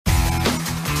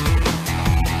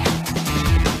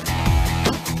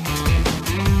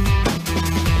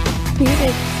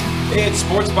It's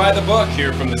Sports by the Book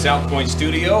here from the South Point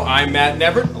studio. I'm Matt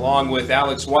Neverett, along with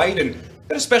Alex White, and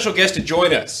got a special guest to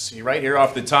join us right here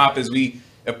off the top as we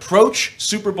approach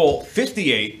Super Bowl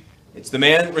 58. It's the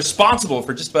man responsible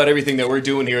for just about everything that we're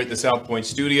doing here at the South Point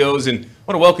studios, and I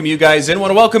want to welcome you guys in. I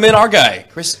want to welcome in our guy,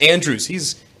 Chris Andrews.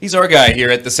 He's our guy here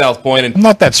at the South Point. And I'm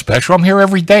not that special. I'm here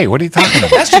every day. What are you talking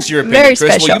about? That's just your opinion, Very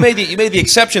Chris. special. Well, you made the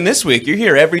exception this week. You're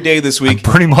here every day this week.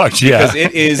 Pretty much, yeah. Because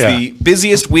it is the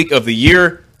busiest week of the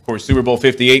year. Of course, Super Bowl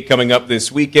 58 coming up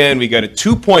this weekend. We got a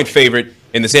 2-point favorite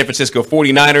in the San Francisco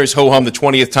 49ers. Ho-hum the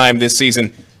 20th time this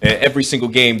season. Every single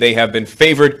game they have been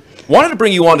favored. Wanted to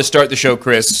bring you on to start the show,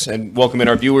 Chris, and welcome in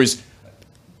our viewers.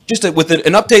 Just with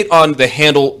an update on the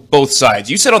handle both sides.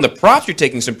 You said on the props you're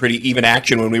taking some pretty even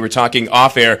action when we were talking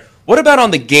off air. What about on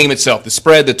the game itself, the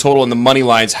spread, the total, and the money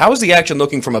lines? How is the action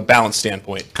looking from a balance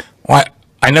standpoint? Well,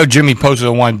 I know Jimmy posted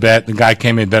a one bet. The guy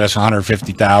came in and bet us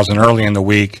 $150,000 early in the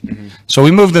week. Mm-hmm. So we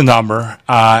moved the number.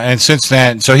 And since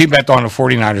then, so he bet on the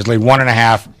 49ers, laid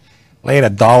 1.5, laid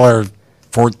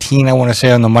 $1.14, I want to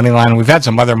say, on the money line. We've had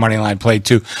some other money line played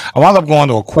too. I wound up going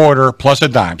to a quarter plus a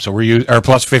dime. So or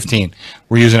plus 15.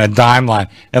 We're using a dime line.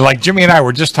 And like Jimmy and I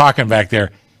were just talking back there,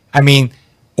 I mean,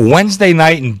 Wednesday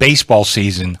night in baseball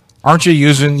season, aren't you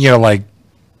using,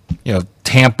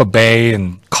 Tampa Bay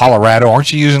and Colorado?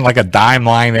 Aren't you using like a dime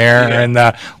line there? Yeah. And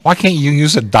why can't you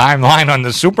use a dime line on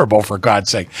the Super Bowl, for God's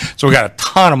sake? So we got a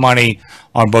ton of money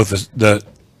on both the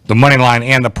money line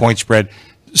and the point spread.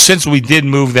 Since we did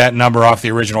move that number off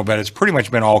the original bet, it's pretty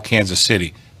much been all Kansas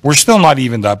City. We're still not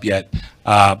evened up yet,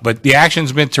 but the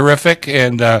action's been terrific.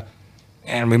 And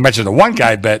we mentioned the one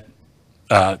guy bet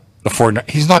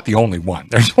he's not the only one.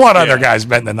 There's a lot of other guys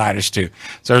betting the Niners too.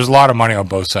 So there's a lot of money on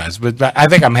both sides. But I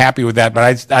think I'm happy with that.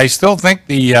 But I still think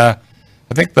the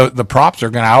props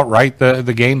are going to outright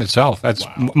the game itself. That's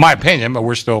my opinion. But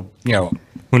we're still,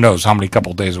 who knows how many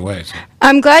couple days away. So.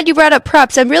 I'm glad you brought up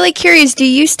props. I'm really curious. Do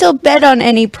you still bet on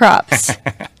any props?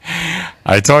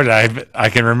 I told you I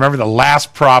can remember the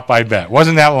last prop I bet. It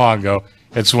wasn't that long ago.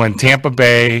 It's when Tampa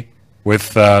Bay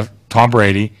with Tom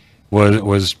Brady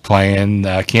was playing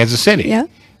Kansas City. Yeah.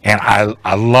 And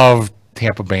I love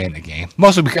Tampa Bay in the game.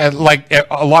 Mostly because, like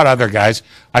a lot of other guys,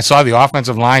 I saw the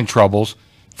offensive line troubles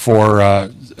for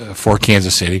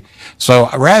Kansas City. So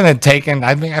rather than taking,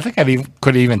 I think I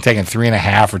could have even taken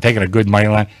 3.5 or taken a good money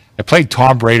line. I played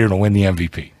Tom Brady to win the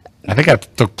MVP. I think I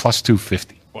took plus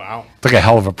 250. Wow. Took a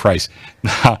hell of a price.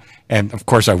 And, of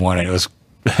course, I won it. It was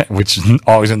which is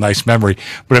always a nice memory.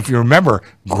 But if you remember,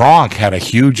 Gronk had a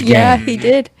huge game. Yeah, he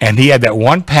did. And he had that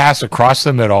one pass across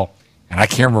the middle, and I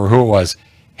can't remember who it was,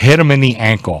 hit him in the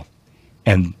ankle.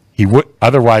 And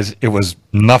otherwise it was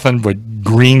nothing but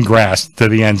green grass to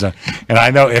the end zone. And I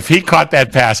know if he caught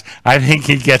that pass, I think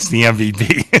he gets the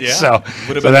MVP. Yeah, so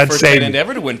would have been the first tight end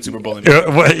ever to win Super Bowl.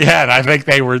 Yeah, and I think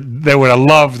they would have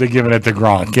loved to give it to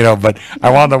Gronk, But I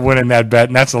wound up winning that bet,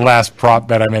 and that's the last prop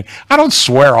bet I made. I don't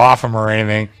swear off him or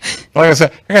anything. Like I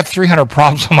said, I got 300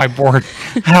 props on my board.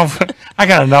 I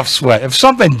got enough sweat. If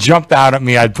something jumped out at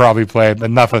me, I'd probably play it,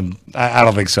 but nothing. I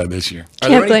don't think so this year. Are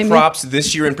there any props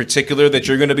this year in particular that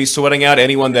you're going to be sweating out?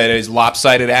 Anyone that is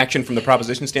lopsided action from the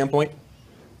proposition standpoint?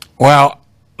 Well,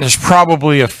 there's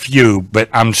probably a few, but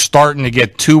I'm starting to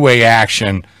get two-way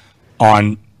action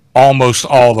on almost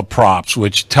all the props,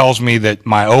 which tells me that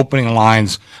my opening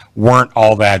lines weren't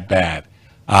all that bad.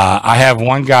 I have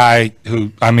one guy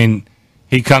who,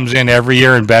 he comes in every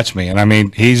year and bets me,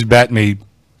 and he's bet me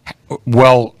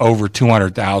well over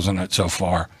 200,000 so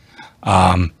far.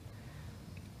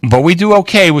 But we do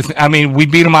okay with, we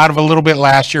beat him out of a little bit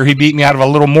last year. He beat me out of a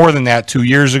little more than that 2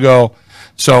 years ago.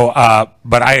 So,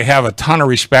 but I have a ton of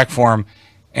respect for him.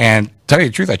 And to tell you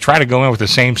the truth, I try to go in with the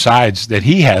same sides that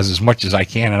he has as much as I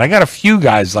can. And I got a few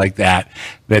guys like that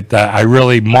I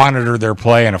really monitor their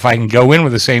play. And if I can go in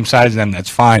with the same sides, then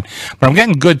that's fine. But I'm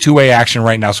getting good two-way action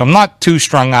right now. So I'm not too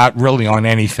strung out really on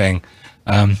anything.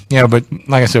 But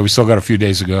like I said, we still got a few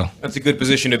days to go. That's a good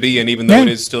position to be in, even though it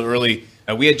is still early.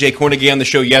 We had Jay Kornegay on the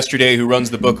show yesterday, who runs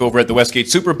the book over at the Westgate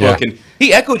Superbook, and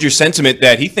he echoed your sentiment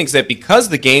that he thinks that because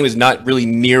the game is not really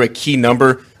near a key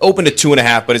number, open to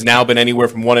 2.5, but has now been anywhere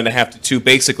from 1.5 to 2,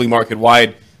 basically market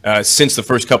wide since the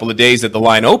first couple of days that the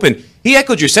line opened. He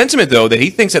echoed your sentiment, though, that he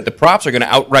thinks that the props are going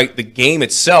to outright the game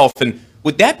itself. And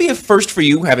would that be a first for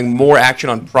you, having more action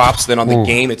on props than on the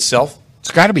game itself? It's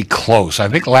got to be close. I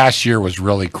think last year was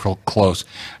really close.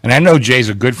 And I know Jay's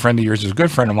a good friend of yours. He's a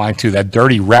good friend of mine, too. That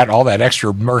dirty rat, all that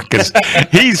extra murk, because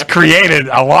he's created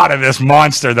a lot of this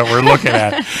monster that we're looking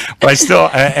at. But I still,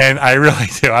 and I really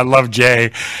do. I love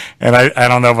Jay. And I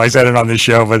don't know if I said it on this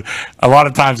show, but a lot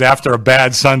of times after a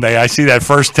bad Sunday, I see that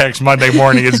first text Monday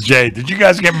morning, it's Jay. Did you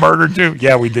guys get murdered, too?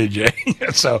 Yeah, we did, Jay.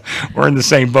 So we're in the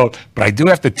same boat. But I do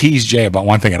have to tease Jay about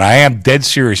one thing, and I am dead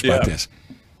serious about this.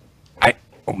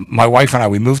 My wife and I,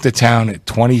 we moved to town in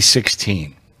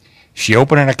 2016. She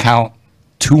opened an account,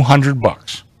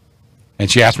 $200,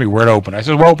 and she asked me where to open. I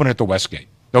said, "We'll open it at the Westgate.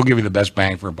 They'll give you the best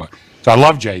bang for a buck." So I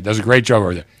love Jay; does a great job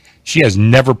over there. She has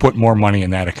never put more money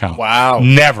in that account. Wow,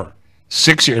 never.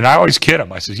 6 years, and I always kid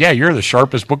him. I says, "Yeah, you're the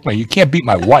sharpest bookmaker. You can't beat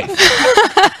my wife."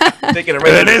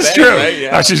 It is true. Right?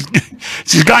 Yeah.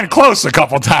 She's gotten close a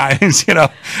couple times,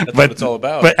 That's what it's all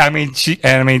about. But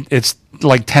it's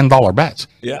like $10 bets.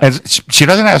 Yeah. And she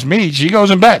doesn't ask me; she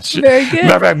goes and bets. Very good.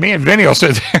 Matter of fact, me and Vinny will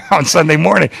sit there on Sunday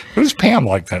morning. Who's Pam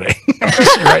like today?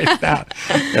 Write it down.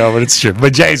 But it's true.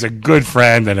 But Jay's a good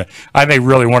friend, and I think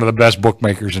really one of the best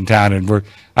bookmakers in town. And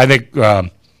I think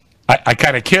I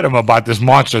kind of kid him about this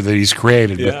monster that he's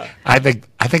created. Yeah. But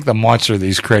I think the monster that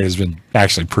he's created has been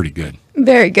actually pretty good.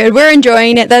 Very good. We're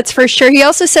enjoying it, that's for sure. He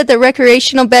also said that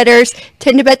recreational bettors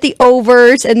tend to bet the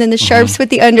overs and then the sharps with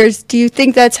the unders. Do you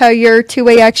think that's how your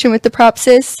two-way action with the props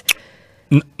is?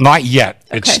 Not yet.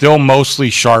 Okay. It's still mostly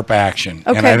sharp action.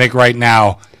 Okay. And I think right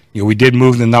now, we did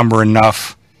move the number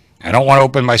enough. I don't want to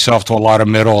open myself to a lot of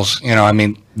middles.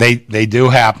 They do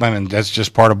happen, and that's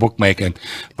just part of bookmaking.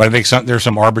 But I think there's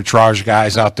some arbitrage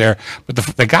guys out there. But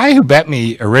the guy who bet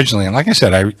me originally, and like I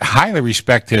said, I highly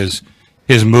respect his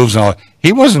moves and all.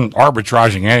 He wasn't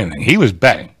arbitraging anything. He was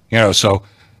betting. So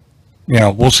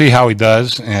we'll see how he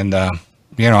does. And I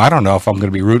don't know if I'm going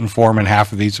to be rooting for him in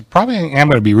half of these. Probably am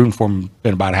going to be rooting for him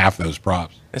in about half of those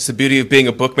props. That's the beauty of being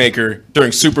a bookmaker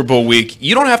during Super Bowl week.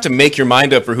 You don't have to make your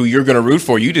mind up for who you're going to root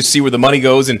for. You just see where the money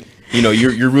goes, and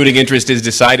your rooting interest is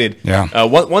decided. Yeah.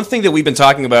 One thing that we've been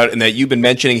talking about and that you've been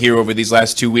mentioning here over these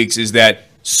last 2 weeks is that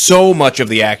so much of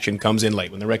the action comes in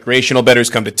late. When the recreational bettors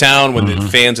come to town, when the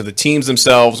fans of the teams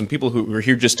themselves and people who are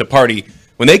here just to party,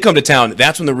 when they come to town,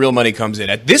 that's when the real money comes in.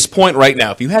 At this point right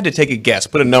now, if you had to take a guess,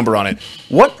 put a number on it,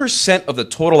 what % of the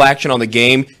total action on the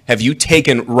game have you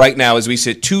taken right now as we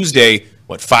sit Tuesday,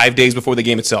 5 days before the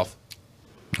game itself?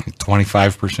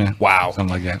 25%. Wow.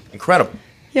 Something like that. Incredible.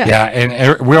 Yeah,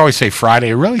 and we always say Friday.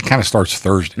 It really kind of starts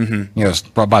Thursday. It's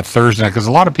about Thursday because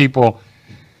a lot of people,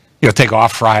 take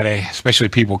off Friday, especially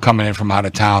people coming in from out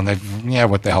of town.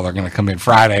 What the hell, they're going to come in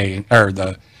Friday or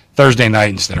the Thursday night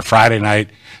instead of Friday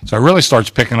night. So it really starts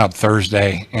picking up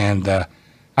Thursday. And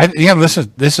this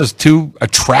is two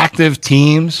attractive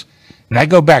teams. And I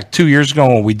go back 2 years ago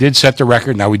when we did set the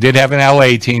record. Now we did have an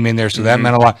LA team in there, so that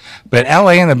meant a lot. But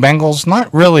LA and the Bengals,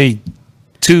 not really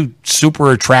two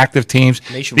super attractive teams.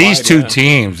 Nationwide, these two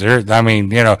teams,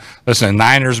 listen, the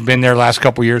Niners have been there last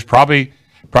couple of years. Probably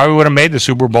would have made the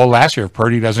Super Bowl last year if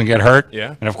Purdy doesn't get hurt.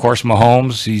 Yeah. And of course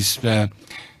Mahomes, he's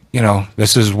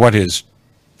this is his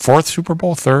fourth Super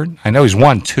Bowl, third. I know he's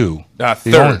won two.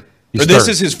 Third. This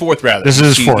is his fourth, rather. This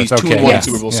is his fourth. He's 2-1 in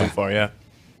Super Bowl so far. Yeah.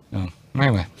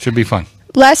 Anyway, should be fun.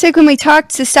 Last week when we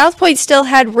talked, the South Point still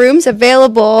had rooms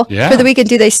available for the weekend.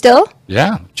 Do they still?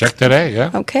 Yeah, check today.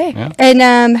 Yeah. Okay. Yeah.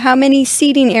 And how many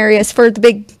seating areas for the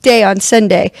big day on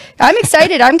Sunday? I'm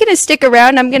excited. I'm going to stick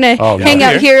around. I'm going to hang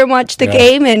out here and watch the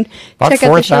game and about check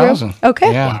out the show. 4,000.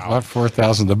 Okay. Yeah, about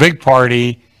 4,000. The big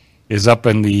party is up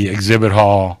in the exhibit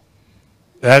hall.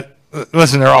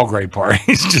 Listen, they're all great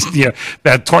parties. Just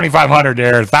that 2,500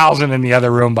 there, 1,000 in the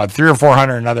other room, about 300 or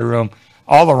 400 in another room.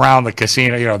 All around the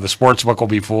casino, the sports book will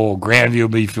be full, Grandview will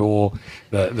be full,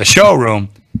 the showroom.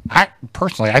 I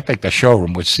think the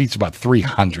showroom, which seats about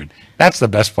 300, that's the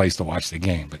best place to watch the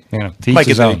game. But Mike,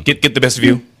 get the best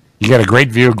view. You got a great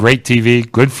view, great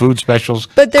TV, good food specials,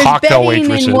 but there's cocktail betting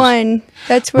waitresses. In one.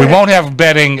 That's where we won't have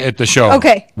betting at the show.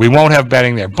 Okay, we won't have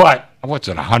betting there. But what's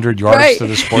it, 100 yards to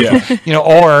the sports book?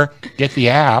 Or get the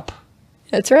app.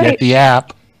 That's right. Get the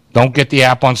app. Don't get the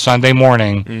app on Sunday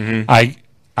morning.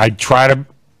 I try to.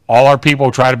 All our people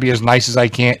try to be as nice as they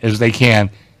can.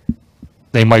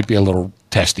 They might be a little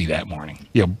testy that morning.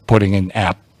 Putting in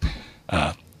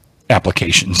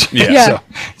applications. Yeah.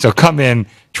 So come in.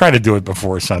 Try to do it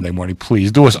before Sunday morning, please.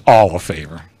 Do us all a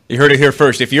favor. You heard it here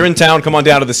first. If you're in town, come on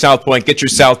down to the South Point. Get your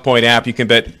South Point app. You can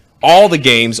bet all the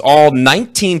games, all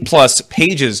 19-plus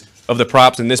pages of the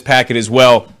props in this packet as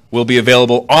well will be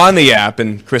available on the app.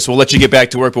 And, Chris, we'll let you get back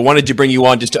to work, but wanted to bring you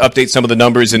on just to update some of the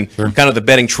numbers and kind of the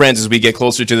betting trends as we get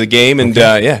closer to the game. And,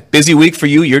 busy week for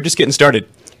you. You're just getting started.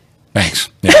 Thanks.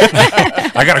 Yeah.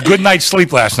 I got a good night's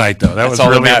sleep last night, though. That was all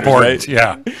that really matters, important. right?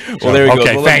 Yeah. Well, there you go.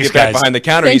 Okay, We'll thanks, get back guys. behind the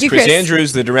counter. Thank He's you, Chris Chris.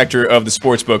 Andrews, the director of the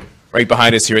Sportsbook, right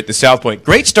behind us here at the South Point.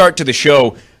 Great start to the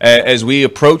show as we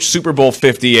approach Super Bowl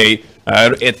 58.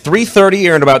 At 3:30,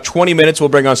 here in about 20 minutes, we'll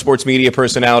bring on sports media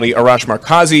personality Arash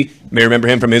Markazi. You may remember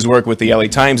him from his work with the LA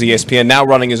Times, ESPN, now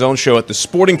running his own show at the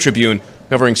Sporting Tribune,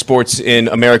 covering sports in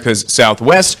America's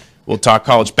Southwest. We'll talk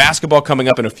college basketball coming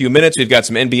up in a few minutes. We've got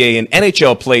some NBA and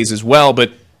NHL plays as well.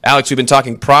 But, Alex, we've been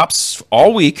talking props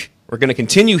all week. We're going to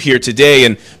continue here today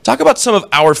and talk about some of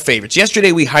our favorites.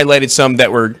 Yesterday, we highlighted some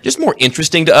that were just more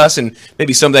interesting to us and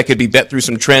maybe some that could be bet through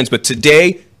some trends. But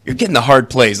today, you're getting the hard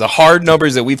plays, the hard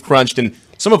numbers that we've crunched, and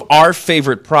some of our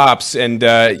favorite props. And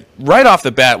right off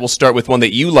the bat, we'll start with one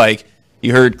that you like.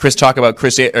 You heard Chris talk about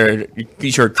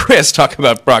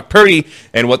Brock Purdy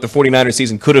and what the 49ers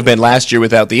season could have been last year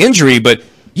without the injury, but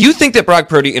you think that Brock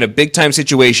Purdy in a big-time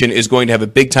situation is going to have a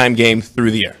big-time game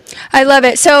through the air. I love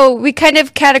it. So we kind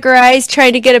of categorized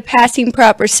trying to get a passing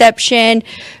prop reception,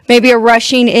 maybe a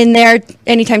rushing in there,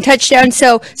 anytime touchdown.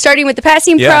 So starting with the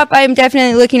passing prop, I am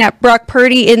definitely looking at Brock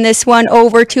Purdy in this one,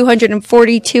 over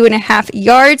 242.5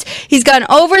 yards. He's gone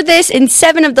over this in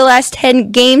 7 of the last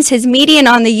 10 games. His median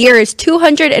on the year is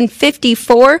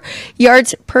 254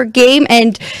 yards per game.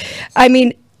 And, I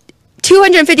mean,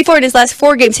 254 in his last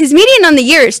 4 games. His median on the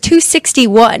year is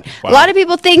 261. Wow. A lot of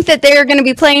people think that they're going to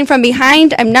be playing from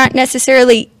behind. I'm not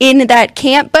necessarily in that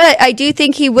camp, but I do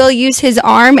think he will use his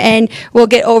arm and will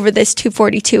get over this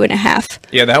 242.5.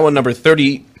 Yeah, that one, number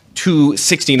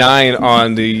 3269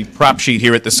 on the prop sheet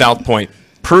here at the South Point.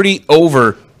 Purdy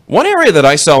over. One area that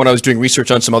I saw when I was doing research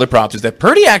on some other props is that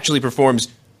Purdy actually performs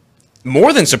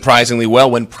more than surprisingly well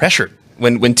when pressured.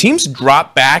 When teams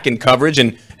drop back in coverage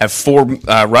and have 4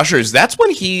 rushers, that's when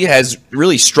he has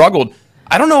really struggled.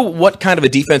 I don't know what kind of a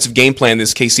defensive game plan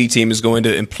this KC team is going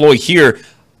to employ here.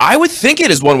 I would think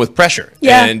it is one with pressure.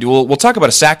 Yeah. And we'll talk about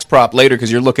a sacks prop later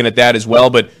because you're looking at that as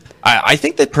well. But I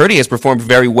think that Purdy has performed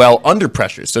very well under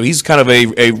pressure. So he's kind of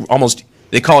a almost,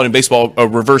 they call it in baseball, a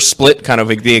reverse split, kind of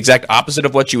the exact opposite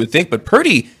of what you would think. But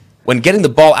Purdy, when getting the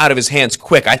ball out of his hands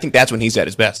quick, I think that's when he's at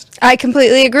his best. I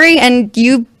completely agree. And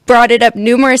you brought it up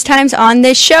numerous times on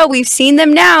this show. We've seen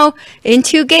them now in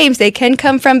 2 games. They can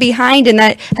come from behind, and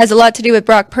that has a lot to do with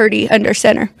Brock Purdy under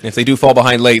center. If they do fall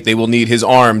behind late, they will need his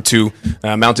arm to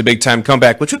mount a big-time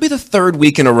comeback, which would be the 3rd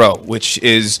week in a row, which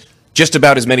is just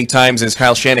about as many times as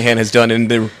Kyle Shanahan has done in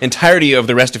the entirety of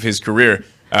the rest of his career.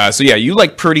 So, yeah, you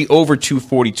like Purdy over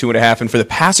 242.5. And for the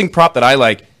passing prop that I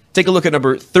like, take a look at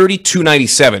number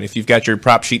 3297 if you've got your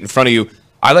prop sheet in front of you.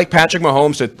 I like Patrick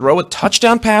Mahomes to throw a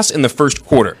touchdown pass in the first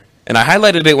quarter. And I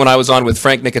highlighted it when I was on with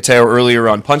Frank Nicotero earlier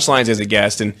on Punchlines as a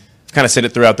guest, and kind of said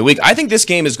it throughout the week. I think this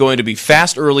game is going to be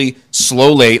fast early,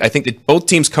 slow late. I think that both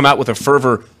teams come out with a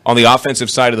fervor on the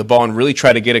offensive side of the ball and really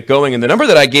try to get it going. And the number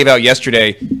that I gave out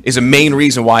yesterday is a main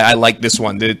reason why I like this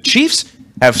one. The Chiefs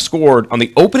have scored on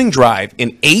the opening drive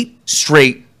in 8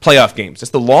 straight playoff games.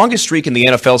 That's the longest streak in the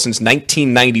NFL since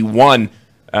 1991.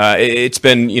 It's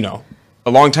been, a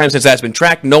long time since that's been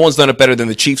tracked. No one's done it better than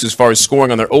the Chiefs as far as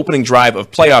scoring on their opening drive of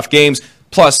playoff games.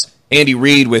 Plus, Andy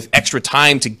Reid with extra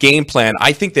time to game plan.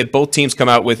 I think that both teams come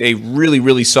out with a really,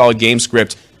 really solid game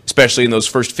script, especially in those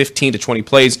first 15 to 20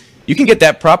 plays. You can get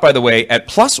that prop, by the way, at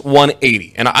plus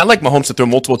 180. And I like Mahomes to throw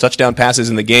multiple touchdown passes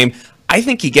in the game. I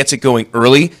think he gets it going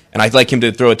early, and I'd like him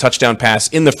to throw a touchdown pass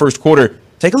in the first quarter.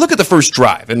 Take a look at the first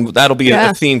drive, and that'll be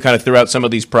a theme kind of throughout some of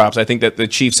these props. I think that the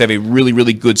Chiefs have a really,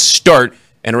 really good start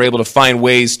and are able to find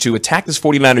ways to attack this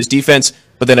 49ers defense,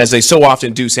 but then as they so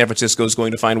often do, San Francisco is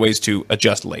going to find ways to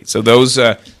adjust late. So those 2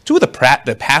 of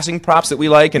the passing props that we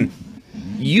like, and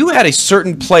you had a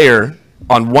certain player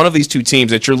on one of these 2 teams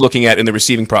that you're looking at in the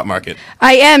receiving prop market.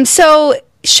 I am. So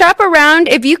shop around.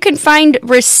 If you can find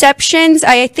receptions,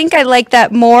 I think I like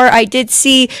that more. I did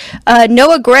see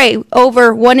Noah Gray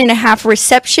over 1.5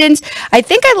 receptions. I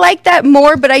think I like that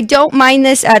more, but I don't mind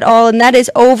this at all, and that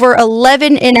is over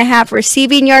 11.5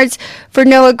 receiving yards for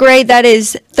Noah Gray. That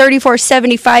is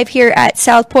 34.75 here at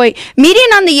South Point.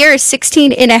 Median on the year is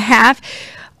 16.5.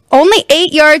 Only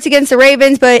 8 yards against the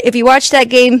Ravens, but if you watch that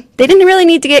game, they didn't really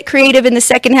need to get creative in the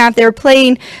second half. They were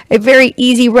playing a very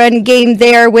easy run game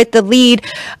there with the lead.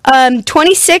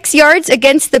 26 yards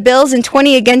against the Bills and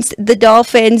 20 against the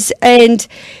Dolphins. And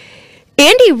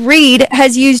Andy Reid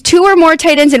has used 2 or more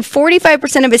tight ends in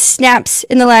 45% of his snaps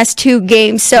in the last 2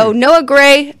 games. So Noah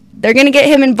Gray, they're going to get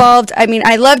him involved. I mean,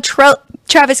 I love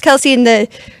Travis Kelce in the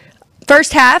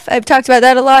first half. I've talked about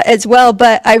that a lot as well,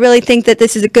 but I really think that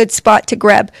this is a good spot to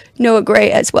grab Noah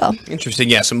Gray as well. Interesting.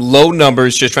 Yeah, some low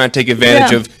numbers, just trying to take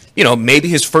advantage of maybe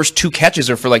his first 2 catches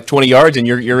are for like 20 yards, and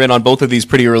you're in on both of these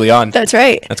pretty early on. That's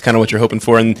right. That's kind of what you're hoping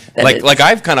for. And like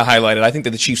I've kind of highlighted, I think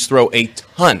that the Chiefs throw a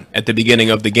ton at the beginning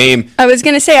of the game. I was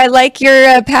going to say, I like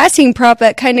your passing prop.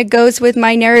 That kind of goes with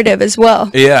my narrative as well.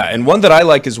 Yeah, and one that I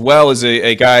like as well is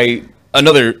a guy,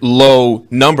 another low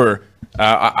number.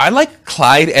 I like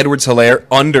Clyde Edwards-Helaire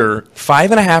under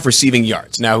 5.5 receiving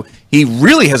yards. Now, he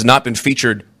really has not been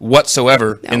featured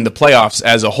whatsoever in the playoffs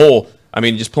as a whole. I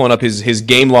mean, just pulling up his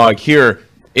game log here,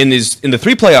 in the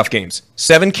 3 playoff games,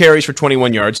 7 carries for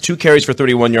 21 yards, 2 carries for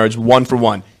 31 yards, 1 for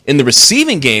 1. In the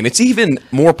receiving game, it's even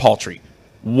more paltry.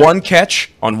 1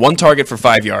 catch on 1 target for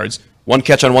 5 yards, 1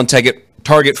 catch on 1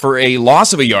 target for a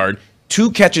loss of a yard,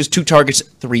 2 catches, 2 targets,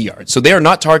 3 yards. So they are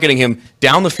not targeting him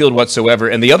down the field whatsoever.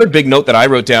 And the other big note that I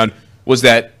wrote down was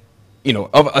that,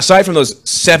 aside from those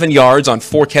 7 yards on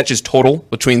 4 catches total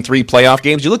between 3 playoff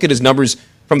games, you look at his numbers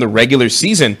from the regular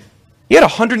season, he had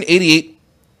 188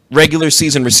 regular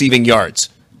season receiving yards.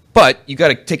 But you got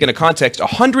to take into context,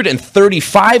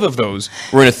 135 of those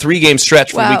were in a 3-game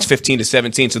stretch from weeks 15 to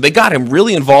 17. So they got him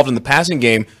really involved in the passing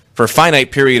game for a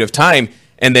finite period of time.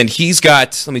 And then he's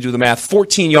got, let me do the math,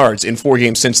 14 yards in 4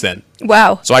 games since then.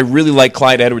 Wow. So I really like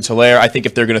Clyde Edwards-Helaire. I think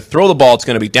if they're going to throw the ball, it's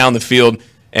going to be down the field.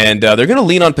 And they're going to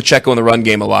lean on Pacheco in the run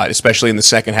game a lot, especially in the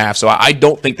second half. So I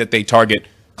don't think that they target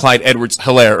Clyde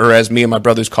Edwards-Helaire, or as me and my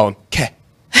brothers call him, Ke.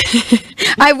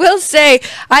 I will say,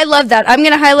 I love that. I'm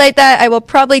going to highlight that. I will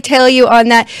probably tell you on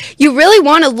that. You really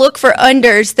want to look for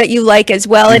unders that you like as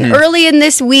well. And early in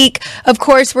this week, of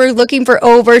course, we're looking for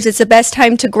overs. It's the best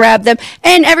time to grab them.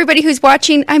 And everybody who's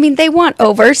watching, I mean, they want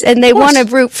overs and they want to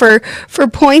root for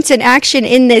points and action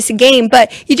in this game.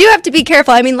 But you do have to be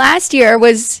careful. I mean, last year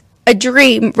was a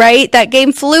dream, right? That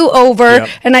game flew over,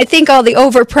 and I think all the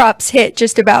over props hit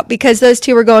just about because those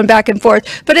two were going back and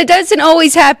forth. But it doesn't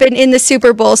always happen in the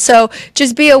Super Bowl, so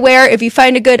just be aware if you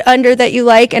find a good under that you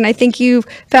like, and I think you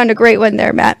found a great one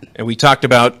there, Matt. And we talked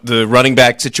about the running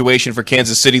back situation for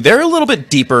Kansas City. They're a little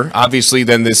bit deeper, obviously,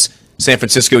 than this San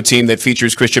Francisco team that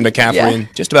features Christian McCaffrey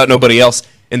and just about nobody else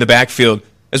in the backfield.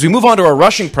 As we move on to our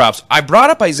rushing props, I brought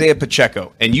up Isaiah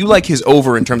Pacheco, and you like his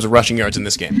over in terms of rushing yards in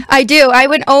this game. I do. I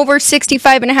went over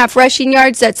 65.5 rushing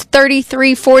yards. That's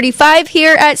 33.45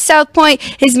 here at South Point.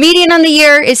 His median on the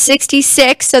year is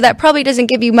 66, so that probably doesn't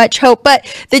give you much hope. But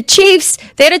the Chiefs,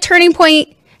 they had a turning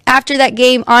point after that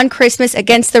game on Christmas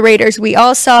against the Raiders. We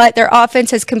all saw it. Their offense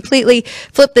has completely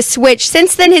flipped the switch.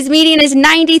 Since then, his median is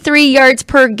 93 yards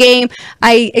per game.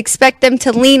 I expect them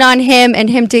to lean on him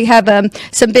and him to have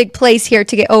some big plays here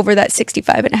to get over that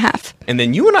 65.5. And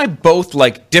then you and I both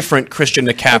like different Christian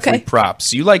McCaffrey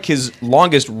props. You like his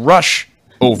longest rush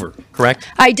over, correct?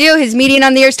 I do. His median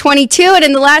on the year is 22, and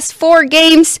in the last 4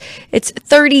 games, it's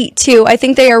 32. I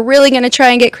think they are really going to try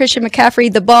and get Christian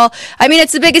McCaffrey the ball. I mean,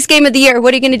 it's the biggest game of the year.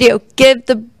 What are you going to do? Give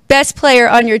the best player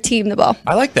on your team the ball.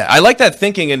 I like that. I like that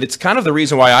thinking, and it's kind of the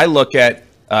reason why I look at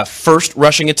first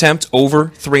rushing attempt over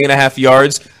 3.5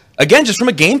 yards. Again, just from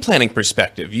a game planning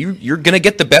perspective, you're going to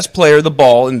get the best player the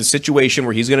ball in the situation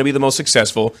where he's going to be the most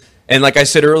successful. And like I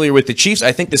said earlier with the Chiefs,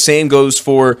 I think the same goes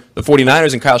for the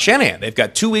 49ers and Kyle Shanahan. They've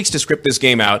got 2 weeks to script this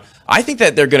game out. I think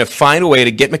that they're going to find a way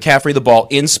to get McCaffrey the ball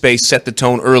in space, set the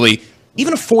tone early.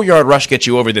 Even a 4-yard rush gets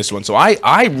you over this one. So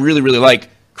I really, really like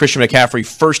Christian McCaffrey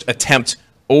first attempt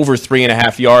over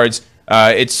 3.5 yards.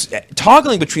 It's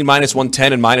toggling between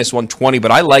 -110 and -120,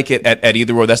 but I like it at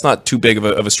either or. That's not too big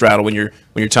of a straddle when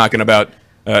you're talking about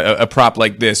a prop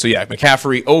like this. So yeah,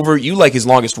 McCaffrey over. You like his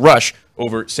longest rush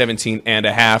over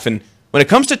 17.5. And when it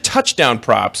comes to touchdown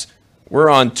props, we're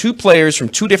on 2 players from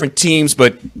 2 different teams,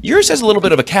 but yours has a little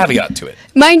bit of a caveat to it.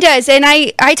 Mine does, and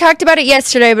I talked about it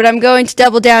yesterday, but I'm going to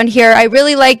double down here. I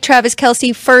really like Travis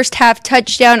Kelce first half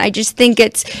touchdown. I just think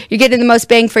you're getting the most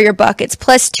bang for your buck. It's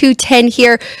plus 210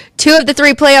 here. 2 of the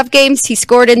 3 playoff games he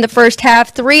scored in the first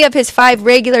half. 3 of his 5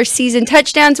 regular season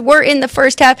touchdowns were in the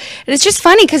first half. And it's just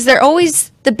funny because they're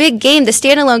always the big game, the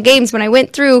standalone games. When I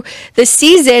went through the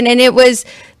season and it was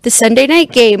the Sunday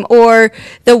night game or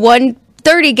the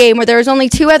 1:30 game where there was only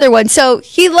 2 other ones. So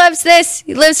he loves this.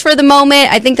 He lives for the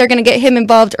moment. I think they're going to get him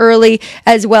involved early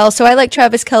as well. So I like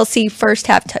Travis Kelce first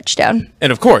half touchdown.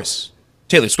 And of course,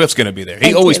 Taylor Swift's going to be there.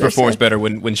 He always performs better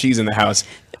when she's in the house.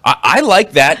 I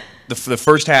like that, the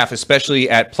first half, especially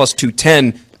at plus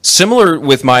 210, similar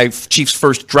with my Chiefs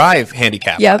first drive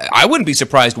handicap. Yep. I wouldn't be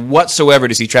surprised whatsoever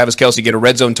to see Travis Kelce get a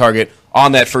red zone target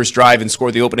on that first drive and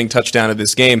score the opening touchdown of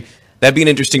this game. That'd be an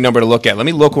interesting number to look at. Let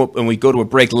me look when we go to a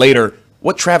break later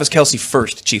what Travis Kelce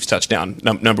first Chiefs touchdown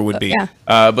number would be.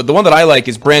 Yeah. But the one that I like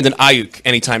is Brandon Ayuk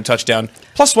anytime touchdown,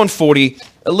 plus 140.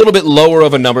 A little bit lower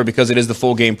of a number because it is the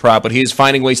full game prop, but he is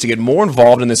finding ways to get more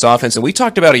involved in this offense. And we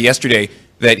talked about it yesterday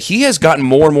that he has gotten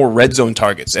more and more red zone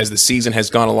targets as the season has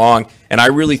gone along. And I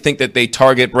really think that they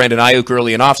target Brandon Ayuk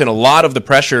early and often. A lot of the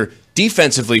pressure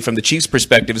defensively from the Chiefs'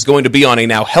 perspective is going to be on a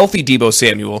now healthy Deebo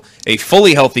Samuel, a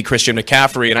fully healthy Christian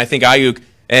McCaffrey, and I think Ayuk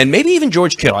and maybe even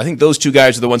George Kittle. I think those two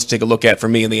guys are the ones to take a look at for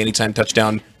me in the anytime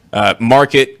touchdown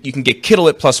market. You can get Kittle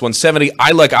at plus 170. I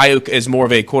like Ayuk as more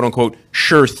of a quote-unquote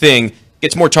sure thing.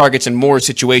 Gets more targets in more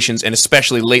situations, and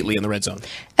especially lately in the red zone.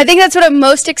 I think that's what I'm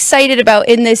most excited about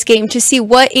in this game, to see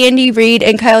what Andy Reid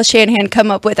and Kyle Shanahan come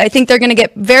up with. I think they're going to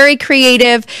get very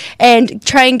creative and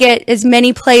try and get as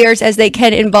many players as they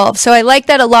can involved. So I like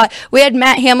that a lot. We had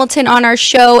Matt Hamilton on our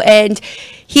show, and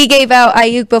he gave out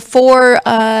Ayuk before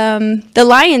the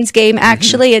Lions game,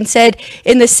 actually, and said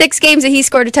in the 6 games that he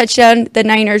scored a touchdown, the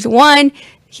Niners won.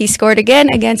 He scored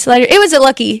again against the Niners. It was a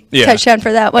lucky touchdown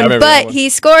for that one, but he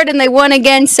scored and they won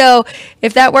again. So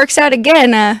if that works out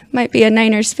again, might be a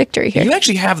Niners victory here. You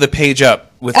actually have the page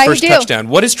up with first touchdown.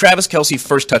 What is Travis Kelce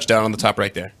first touchdown on the top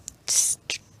right there?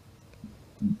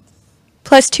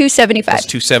 Plus 275. Plus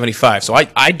 275. So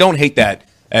I don't hate that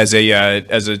as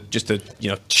a just a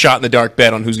shot in the dark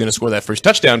bet on who's going to score that first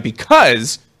touchdown,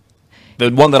 because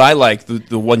the one that I like,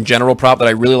 the one general prop that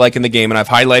I really like in the game, and I've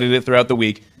highlighted it throughout the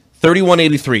week.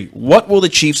 31-83. What will the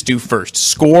Chiefs do first?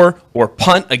 Score or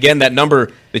punt? Again, that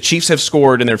number the Chiefs have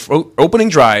scored in their opening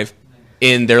drive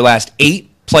in their last 8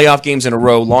 playoff games in a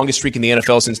row, longest streak in the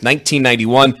NFL since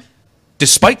 1991.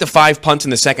 Despite the 5 punts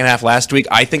in the second half last week,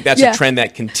 I think that's a trend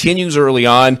that continues early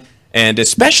on, and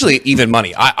especially even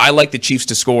money. I like the Chiefs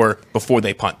to score before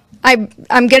they punt. I'm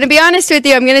going to be honest with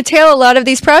you. I'm going to tail a lot of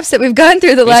these props that we've gone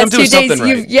through the last 2 days.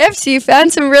 Right. You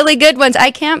found some really good ones. I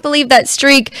can't believe that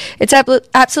streak. It's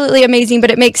absolutely amazing,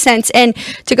 but it makes sense. And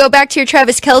to go back to your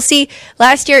Travis Kelce,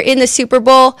 last year in the Super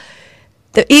Bowl,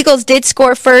 the Eagles did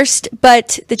score first,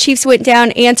 but the Chiefs went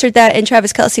down, answered that, and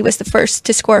Travis Kelce was the first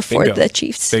to score for the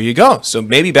Chiefs. There you go. So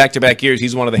maybe back-to-back years,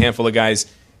 he's one of the handful of guys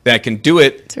that can do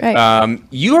it. That's right.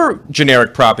 Your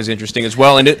generic prop is interesting as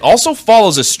well, and it also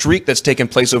follows a streak that's taken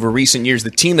place over recent years.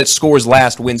 The team that scores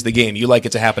last wins the game. You like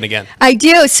it to happen again? I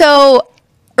do. So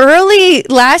early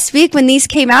last week when these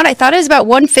came out, I thought it was about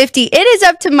 150. It is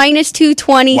up to minus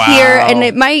 220 here, and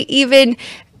it might even...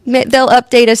 They'll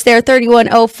update us there,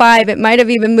 31.05. It might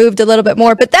have even moved a little bit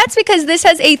more, but that's because this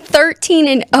has a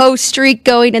 13-0 streak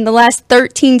going in the last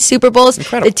 13 Super Bowls.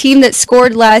 Incredible. The team that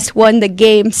scored last won the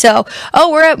game. So,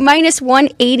 we're at minus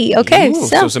 180. Okay,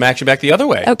 so some action back the other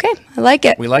way. Okay, I like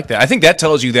it. We like that. I think that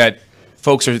tells you that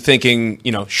folks are thinking,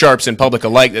 sharps and public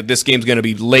alike, that this game's going to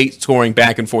be late scoring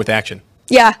back and forth action.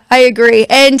 Yeah, I agree.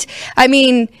 And I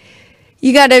mean,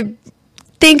 you got to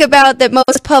think about that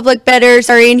most public bettors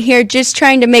are in here just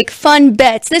trying to make fun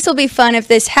bets. This will be fun if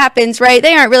this happens, right?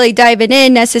 They aren't really diving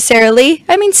in necessarily.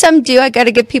 I mean, some do. I got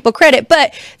to give people credit,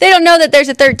 but they don't know that there's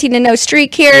a 13-0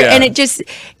 streak here, and it just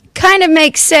kind of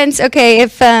makes sense. Okay,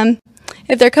 if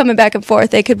they're coming back and forth,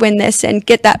 they could win this and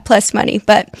get that plus money.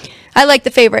 But I like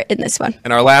the favorite in this one.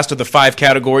 And our last of the 5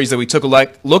 categories that we took a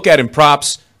look at in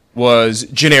props was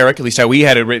generic, at least how we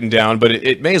had it written down, but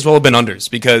it may as well have been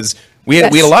unders, because we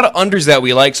had a lot of unders that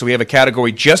we like, so we have a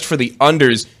category just for the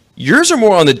unders. Yours are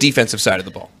more on the defensive side of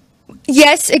the ball.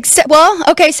 Yes,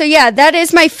 okay, so that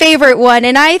is my favorite one,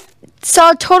 and I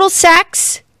saw total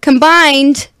sacks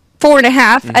combined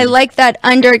 4.5. I like that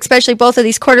under, especially both of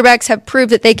these quarterbacks have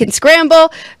proved that they can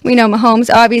scramble. We know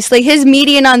Mahomes, obviously. His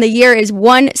median on the year is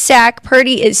 1 sack.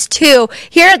 Purdy is 2.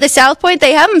 Here at the South Point,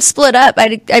 they have them split up.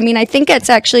 I mean, I think it's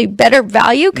actually better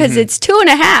value because it's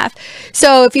 2.5.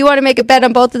 So if you want to make a bet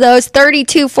on both of those,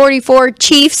 32-44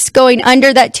 Chiefs going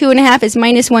under that 2.5 is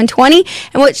minus 120.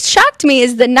 And what shocked me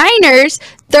is the Niners,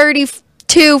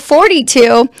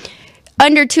 32-42.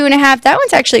 Under 2.5, that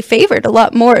one's actually favored a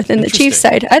lot more than the Chiefs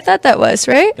side. I thought that was,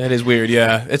 right? That is weird,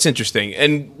 yeah. It's interesting.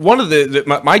 And one of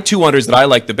my 2 unders that I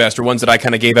like the best are ones that I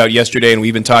kind of gave out yesterday, and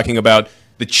we've been talking about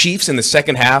the Chiefs in the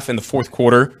second half and the fourth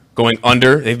quarter going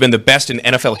under. They've been the best in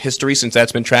NFL history since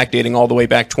that's been tracked dating all the way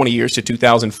back 20 years to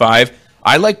 2005.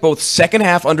 I like both second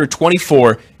half under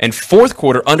 24 and fourth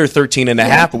quarter under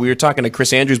 13.5, but we were talking to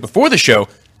Chris Andrews before the show.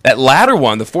 That latter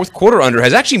one, the fourth quarter under,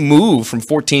 has actually moved from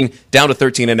 14 down to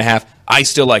 13.5. I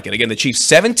still like it. Again, the Chiefs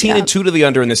 17-2 to the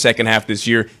under in the second half this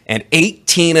year, and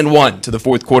 18-1 to the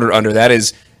fourth quarter under. That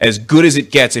is as good as it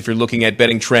gets if you're looking at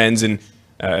betting trends. And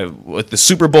with the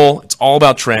Super Bowl, it's all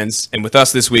about trends. And with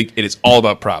us this week, it is all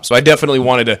about props. So I definitely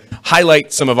wanted to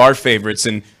highlight some of our favorites.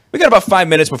 And we got about 5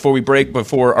 minutes before we break,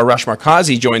 before Arash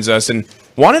Markazi joins us. And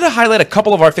wanted to highlight a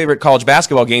couple of our favorite college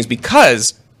basketball games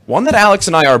because one that Alex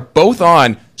and I are both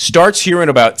on starts here in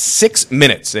about 6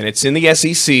 minutes, and it's in the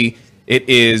SEC. It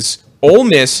is Ole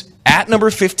Miss at number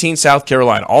 15, South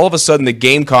Carolina. All of a sudden, the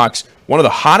Gamecocks, one of the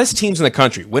hottest teams in the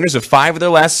country, winners of 5 of their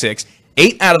last 6,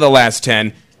 8 out of the last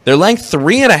 10. They're length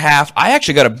 3.5. I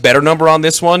actually got a better number on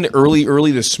this one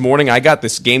early this morning. I got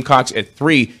this Gamecocks at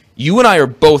 3. You and I are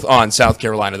both on South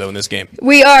Carolina, though, in this game.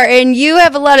 We are, and you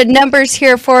have a lot of numbers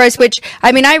here for us, which,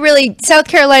 South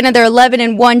Carolina, they're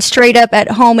 11-1 straight up at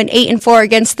home and 8-4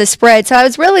 against the spread. So I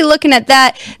was really looking at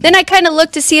that. Then I kind of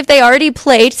looked to see if they already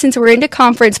played, since we're into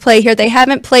conference play here. They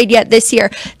haven't played yet this year.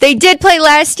 They did play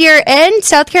last year, and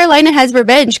South Carolina has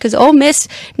revenge because Ole Miss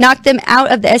knocked them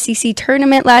out of the SEC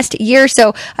tournament last year.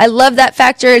 So I love that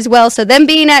factor as well. So them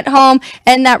being at home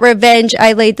and that revenge,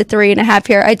 I laid the 3.5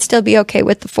 here. I'd still be okay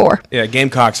with the 4. Yeah,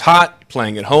 Gamecocks hot,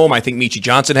 playing at home. I think Michi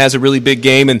Johnson has a really big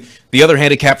game. And the other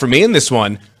handicap for me in this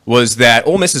one was that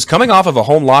Ole Miss is coming off of a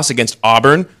home loss against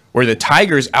Auburn, where the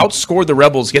Tigers outscored the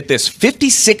Rebels, get this,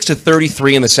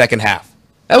 56-33 in the second half.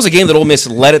 That was a game that Ole Miss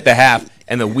led at the half,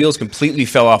 and the wheels completely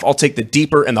fell off. I'll take the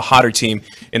deeper and the hotter team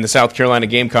in the South Carolina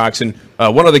Gamecocks. And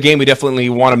one other game we definitely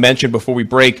want to mention before we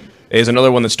break is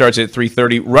another one that starts at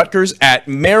 3:30. Rutgers at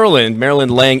Maryland. Maryland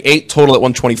laying 8, total at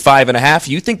 125.5.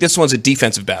 You think this one's a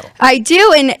defensive battle? I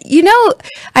do, and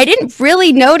I didn't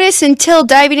really notice until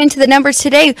diving into the numbers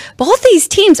today. Both these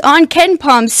teams on Ken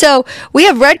Palm. So we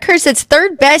have Rutgers that's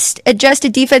 3rd best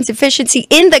adjusted defense efficiency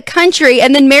in the country,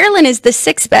 and then Maryland is the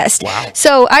 6th best. Wow.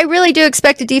 So I really do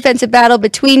expect a defensive battle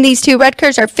between these two.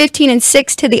 Rutgers are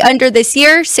 15-6 to the under this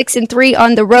year, 6-3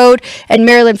 on the road, and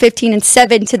Maryland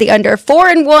 15-7 to the under,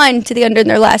 4-1 to the under in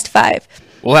their last 5.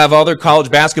 We'll have other college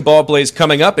basketball plays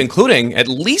coming up, including at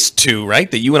least 2,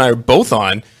 right, that you and I are both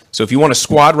on. So if you want a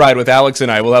squad ride with Alex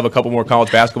and I, we'll have a couple more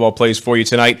college basketball plays for you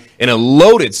tonight in a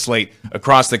loaded slate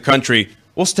across the country.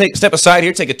 We'll step aside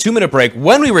here, take a 2-minute break.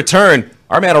 When we return,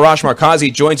 our man Arash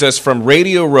Markazi joins us from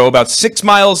Radio Row, about 6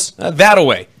 miles that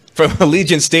away from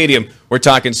Allegiant Stadium. We're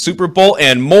talking Super Bowl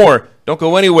and more. Don't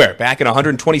go anywhere. Back in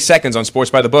 120 seconds on Sports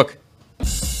by the Book.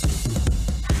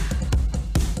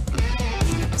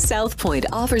 South Point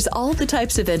offers all the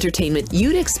types of entertainment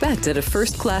you'd expect at a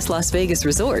first-class Las Vegas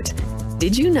resort.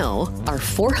 Did you know our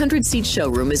 400-seat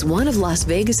showroom is one of Las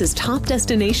Vegas's top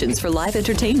destinations for live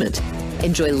entertainment?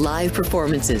 Enjoy live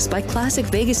performances by classic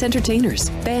Vegas entertainers,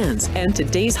 bands, and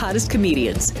today's hottest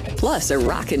comedians, plus a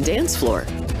rock and dance floor.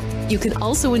 You can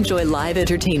also enjoy live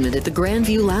entertainment at the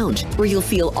Grandview Lounge, where you'll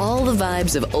feel all the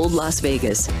vibes of old Las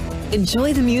Vegas.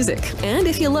 Enjoy the music, and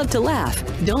if you love to laugh,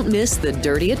 don't miss The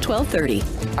Dirty at 12:30,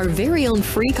 our very own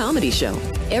free comedy show.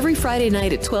 Every Friday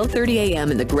night at 12:30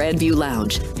 a.m. in the Grandview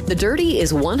Lounge. The Dirty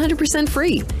is 100%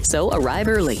 free, so arrive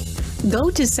early. Go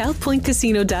to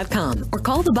southpointcasino.com or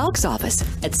call the box office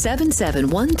at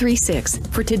 77136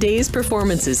 for today's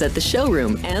performances at the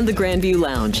showroom and the Grandview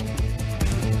Lounge.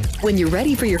 When you're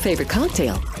ready for your favorite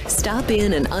cocktail, stop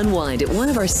in and unwind at one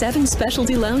of our 7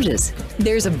 specialty lounges.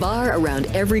 There's a bar around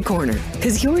every corner,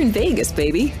 because you're in Vegas,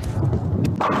 baby.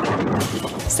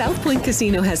 South Point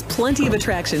Casino has plenty of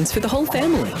attractions for the whole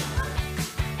family.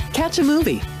 Catch a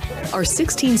movie. Our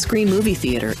 16-screen movie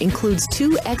theater includes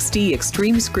 2 XD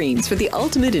Extreme screens for the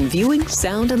ultimate in viewing,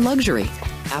 sound, and luxury.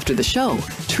 After the show,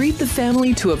 treat the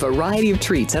family to a variety of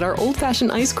treats at our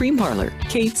old-fashioned ice cream parlor,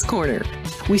 Kate's Corner.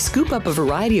 We scoop up a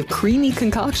variety of creamy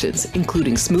concoctions,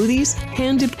 including smoothies,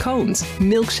 hand-dipped cones,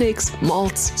 milkshakes,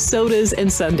 malts, sodas,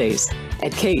 and sundaes.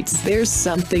 At Kate's, there's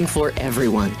something for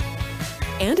everyone.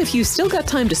 And if you still got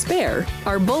time to spare,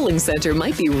 our bowling center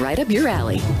might be right up your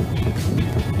alley.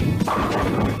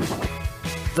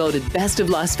 Voted Best of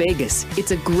Las Vegas,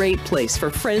 it's a great place for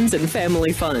friends and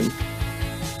family fun.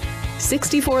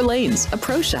 64 lanes, a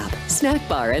pro shop, snack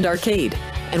bar, and arcade.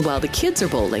 And while the kids are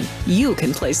bowling, you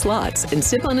can play slots and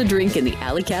sip on a drink in the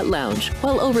Alley Cat Lounge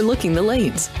while overlooking the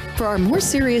lanes. For our more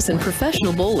serious and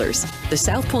professional bowlers, the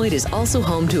South Point is also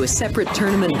home to a separate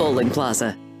tournament bowling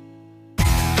plaza.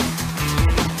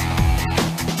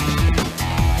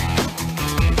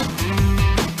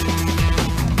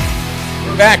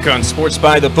 We're back on Sports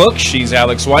by the Book. She's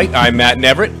Alex White. I'm Matt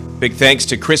Neverett. Big thanks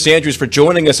to Chris Andrews for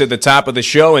joining us at the top of the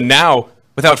show. And now,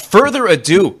 without further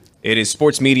ado, it is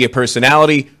sports media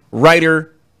personality,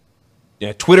 writer,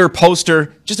 Twitter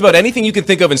poster, just about anything you can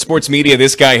think of in sports media.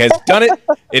 This guy has done it.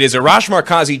 It is Arash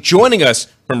Markazi joining us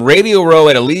from Radio Row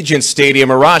at Allegiant Stadium.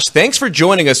 Arash, thanks for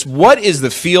joining us. What is the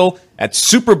feel at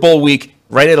Super Bowl week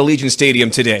right at Allegiant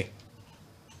Stadium today?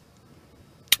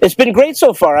 It's been great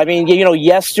so far. I mean,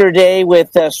 yesterday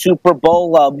with Super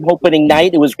Bowl opening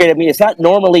night, it was great. I mean, it's not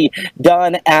normally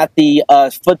done at the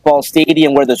football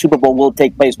stadium where the Super Bowl will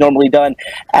take place, normally done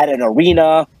at an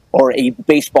arena or a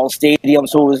baseball stadium.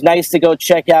 So it was nice to go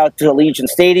check out the Allegiant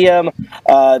Stadium.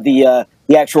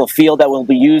 The actual field that will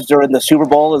be used during the Super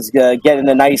Bowl is getting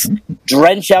a nice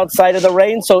drench outside of the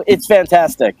rain, so it's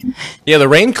fantastic. Yeah, the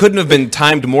rain couldn't have been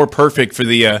timed more perfect for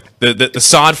the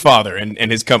Sod Father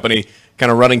and his company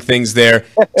kind of running things there.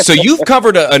 So you've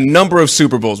covered a number of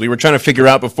Super Bowls. We were trying to figure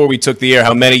out before we took the air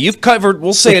how many. You've covered,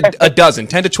 we'll say, a dozen,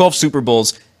 10 to 12 Super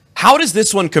Bowls. How does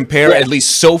this one compare, at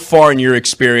least so far in your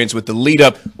experience with the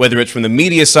lead-up, whether it's from the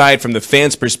media side, from the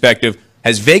fans' perspective?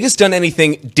 Has Vegas done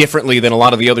anything differently than a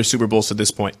lot of the other Super Bowls to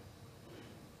this point?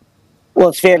 Well,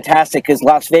 it's fantastic because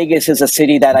Las Vegas is a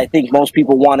city that I think most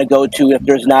people want to go to if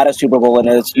there's not a Super Bowl. And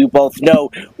as you both know,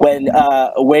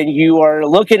 when you are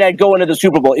looking at going to the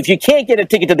Super Bowl, if you can't get a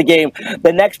ticket to the game,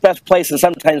 the next best place, and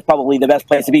sometimes probably the best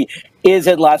place to be, is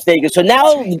in Las Vegas. So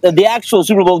now the actual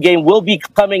Super Bowl game will be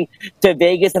coming to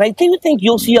Vegas. And I do think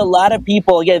you'll see a lot of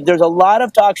people. Again, there's a lot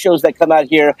of talk shows that come out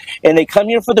here, and they come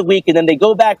here for the week, and then they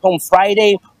go back home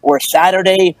Friday or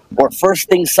Saturday or first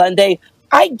thing Sunday.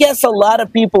 I guess a lot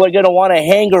of people are going to want to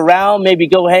hang around, maybe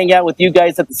go hang out with you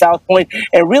guys at the South Point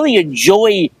and really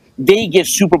enjoy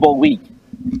Vegas Super Bowl week.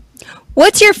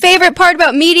 What's your favorite part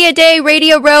about Media Day,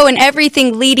 Radio Row, and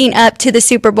everything leading up to the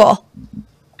Super Bowl?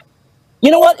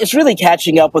 You know what? It's really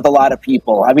catching up with a lot of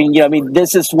people. I mean,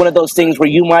 this is one of those things where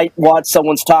you might watch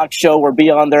someone's talk show or be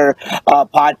on their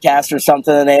podcast or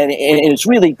something, and it's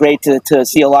really great to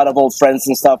see a lot of old friends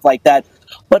and stuff like that.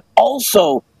 But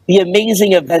also the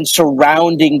amazing events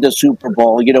surrounding the Super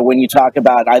Bowl, when you talk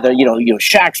about either,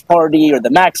 Shaq's party or the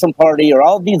Maxim party or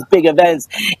all these big events,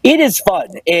 it is fun.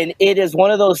 And it is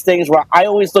one of those things where I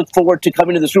always look forward to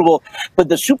coming to the Super Bowl. But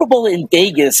the Super Bowl in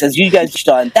Vegas, as you guys have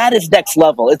done, that is next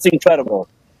level. It's incredible.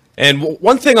 And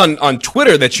one thing on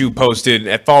Twitter that you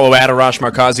posted, follow at Arash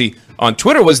Markazi on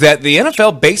Twitter, was that the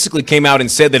NFL basically came out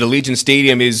and said that Allegiant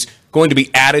Stadium is going to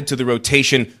be added to the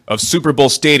rotation of Super Bowl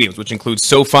stadiums, which includes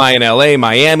SoFi in LA,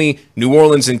 Miami, New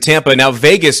Orleans, and Tampa. Now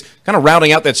Vegas kind of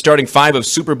rounding out that starting five of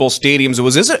Super Bowl stadiums.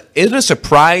 Is it a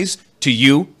surprise to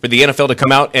you for the NFL to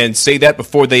come out and say that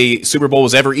before the Super Bowl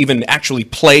was ever even actually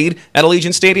played at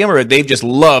Allegiant Stadium, or they've just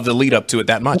loved the lead up to it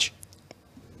that much?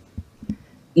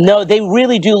 No, they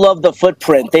really do love the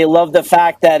footprint. They love the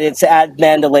fact that it's at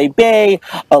Mandalay Bay,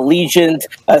 Allegiant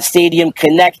Stadium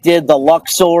connected, the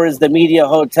Luxor is the Media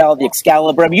Hotel, the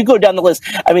Excalibur. I mean, you go down the list.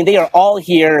 I mean, they are all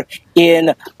here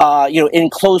in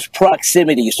close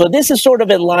proximity. So this is sort of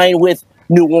in line with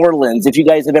New Orleans. If you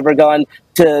guys have ever gone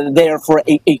to there for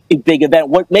a big event,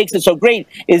 what makes it so great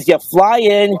is you fly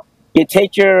in, you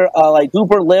take your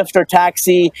Uber, Lyft, or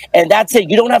taxi, and that's it.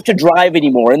 You don't have to drive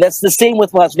anymore. And that's the same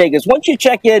with Las Vegas. Once you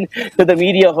check in to the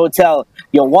Media Hotel,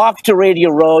 you'll walk to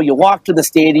Radio Row, you'll walk to the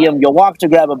stadium, you'll walk to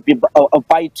grab a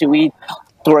bite to eat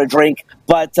or a drink.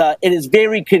 But it is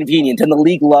very convenient, and the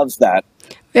league loves that.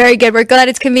 Very good. We're glad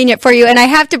it's convenient for you. And I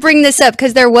have to bring this up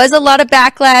because there was a lot of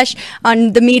backlash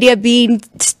on the media being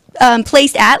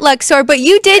placed at Luxor, but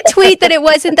you did tweet that it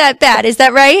wasn't that bad. Is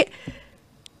that right?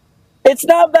 It's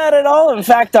not bad at all. In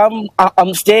fact,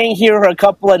 I'm staying here a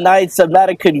couple of nights. I'm not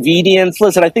a convenience.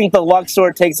 Listen, I think the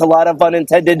Luxor takes a lot of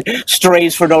unintended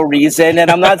strays for no reason, and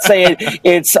I'm not saying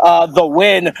it's the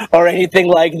win or anything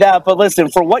like that. But listen,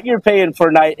 for what you're paying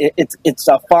per night, it's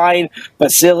a fine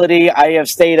facility. I have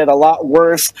stayed at a lot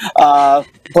worse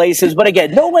places, but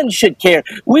again, no one should care.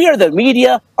 We are the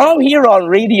media. I'm here on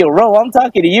Radio Row. I'm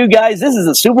talking to you guys. This is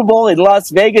the Super Bowl in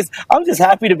Las Vegas. I'm just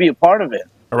happy to be a part of it.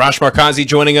 Arash Markazi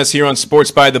joining us here on Sports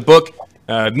by the Book.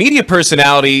 Media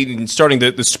personality and starting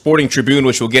the Sporting Tribune,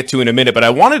 which we'll get to in a minute. But I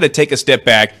wanted to take a step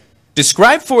back.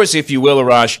 Describe for us, if you will,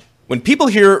 Arash, when people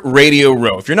hear Radio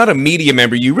Row, if you're not a media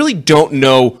member, you really don't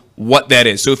know what that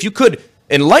is. So if you could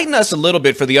enlighten us a little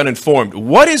bit for the uninformed,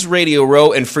 what is Radio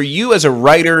Row? And for you as a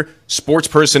writer, sports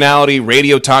personality,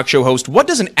 radio talk show host, what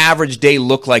does an average day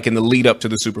look like in the lead up to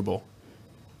the Super Bowl?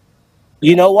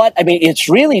 You know what? I mean, it's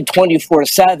really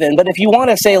 24/7, but if you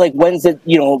want to say, like, when's it,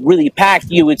 really packed,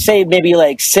 you would say maybe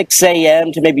like 6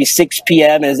 a.m. to maybe 6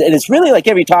 p.m. And it's really like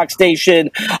every talk station,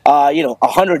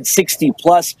 160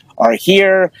 plus are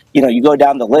here. You go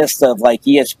down the list of like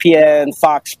ESPN,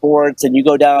 Fox Sports, and you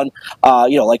go down,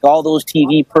 like all those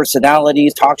TV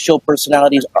personalities, talk show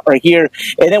personalities are here.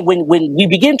 And then when we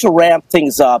begin to ramp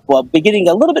things up, well, beginning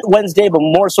a little bit Wednesday, but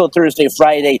more so Thursday,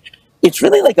 Friday, it's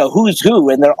really like a who's who,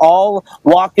 and they're all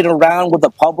walking around with a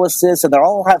publicist, and they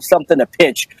all have something to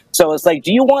pitch. So it's like,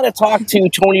 do you want to talk to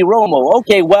Tony Romo?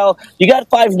 Okay, well, you got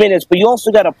 5 minutes, but you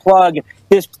also got to plug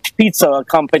this pizza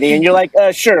company, and you're like,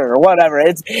 sure, whatever.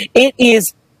 It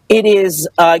is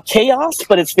chaos,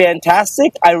 but it's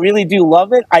fantastic. I really do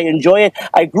love it. I enjoy it.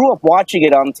 I grew up watching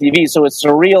it on TV, so it's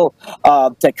surreal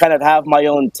to kind of have my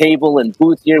own table and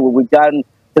booth here where we've gotten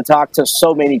to talk to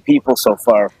so many people so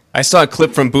far. I saw a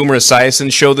clip from Boomer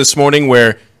Esiason's show this morning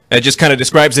where it just kind of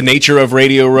describes the nature of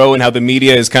Radio Row and how the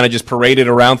media is kind of just paraded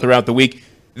around throughout the week.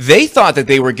 They thought that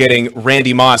they were getting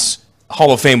Randy Moss,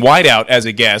 Hall of Fame wideout, as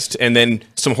a guest, and then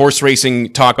some horse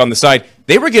racing talk on the side.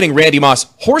 They were getting Randy Moss,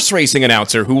 horse racing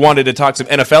announcer, who wanted to talk some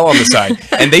NFL on the side.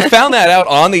 And they found that out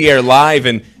on the air live,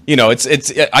 and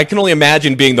it's I can only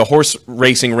imagine being the horse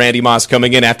racing Randy Moss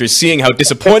coming in after seeing how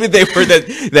disappointed they were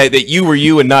that you were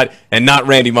you and not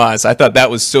Randy Moss. I thought that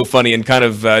was so funny and kind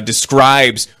of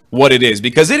describes what it is,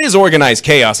 because it is organized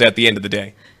chaos at the end of the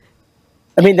day.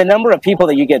 I mean, the number of people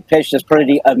that you get pitched is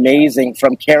pretty amazing.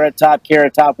 From Carrot Top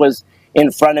was in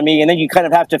front of me, and then you kind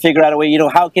of have to figure out a way,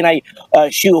 how can I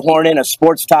shoehorn in a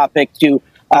sports topic to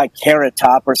Carrot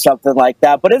Top or something like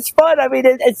that. But it's fun. I mean,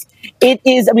 it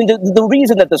is. I mean, the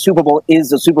reason that the Super Bowl is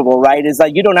the Super Bowl, right, is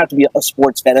that you don't have to be a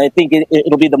sports fan. I think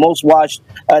it'll be the most watched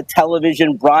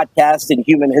television broadcast in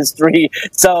human history.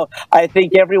 So I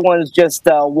think everyone's just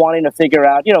wanting to figure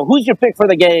out, who's your pick for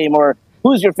the game or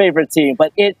who's your favorite team.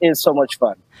 But it is so much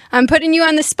fun. I'm putting you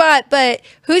on the spot, but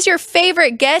who's your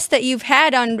favorite guest that you've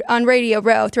had on Radio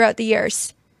Row throughout the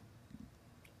years?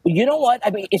 You know what?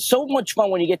 I mean, it's so much fun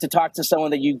when you get to talk to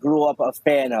someone that you grew up a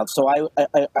fan of. So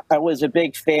I was a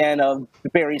big fan of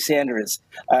Barry Sanders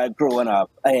growing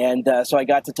up. And so I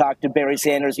got to talk to Barry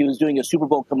Sanders. He was doing a Super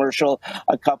Bowl commercial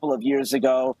a couple of years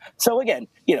ago. So again,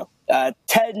 10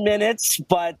 minutes.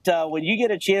 But when you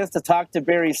get a chance to talk to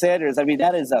Barry Sanders, I mean,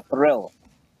 that is a thrill.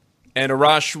 And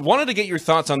Arash, wanted to get your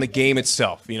thoughts on the game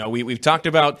itself. We've talked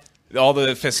about all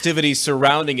the festivities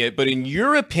surrounding it, but in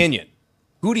your opinion,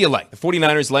 who do you like? The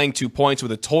 49ers laying 2 points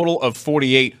with a total of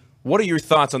 48. What are your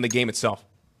thoughts on the game itself?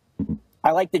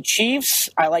 I like the Chiefs.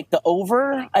 I like the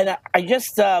over. And I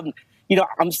just, I'm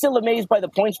still amazed by the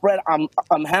point spread. I'm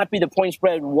happy the point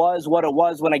spread was what it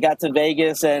was when I got to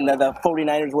Vegas and the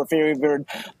 49ers were favored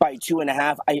by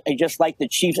 2.5. I just like the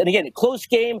Chiefs. And again, a close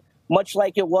game, much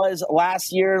like it was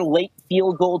last year, late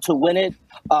field goal to win it.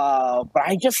 But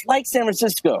I just like San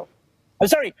Francisco. I'm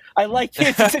sorry, I like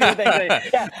Kansas City.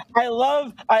 Yeah, I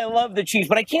love the Chiefs,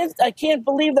 but I can't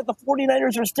believe that the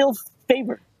 49ers are still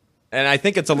favored. And I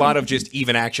think it's a lot of just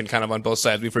even action kind of on both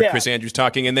sides. We've heard Chris Andrews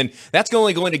talking, and then that's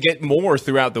only going to get more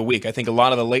throughout the week. I think a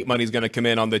lot of the late money is going to come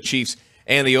in on the Chiefs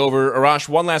and the over. Arash,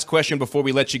 one last question before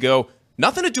we let you go.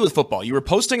 Nothing to do with football. You were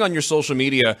posting on your social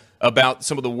media about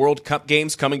some of the World Cup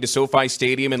games coming to SoFi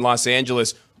Stadium in Los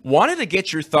Angeles. Wanted to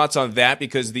get your thoughts on that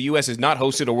because the U.S. has not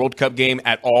hosted a World Cup game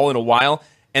at all in a while.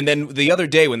 And then the other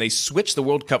day when they switched the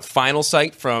World Cup final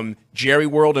site from Jerry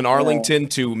World in Arlington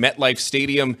to MetLife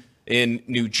Stadium in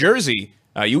New Jersey,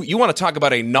 you want to talk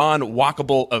about a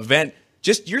non-walkable event.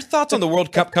 Just your thoughts on the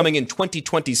World Cup coming in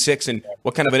 2026 and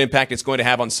what kind of an impact it's going to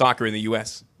have on soccer in the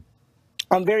U.S.?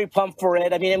 I'm very pumped for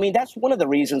it. I mean, that's one of the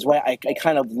reasons why I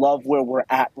kind of love where we're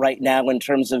at right now in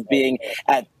terms of being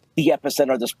at the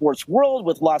epicenter of the sports world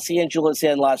with Los Angeles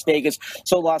and Las Vegas.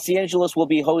 So Los Angeles will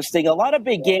be hosting a lot of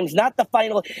big games, not the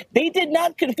final. They did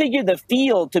not configure the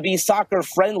field to be soccer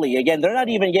friendly. Again, they're not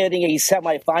even getting a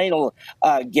semifinal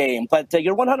game. But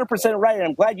you're 100% right. And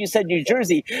I'm glad you said New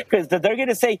Jersey because they're going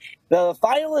to say the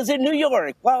final is in New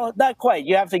York. Well, not quite.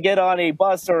 You have to get on a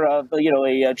bus or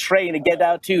a train to get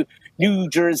out to New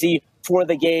Jersey for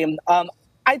the game.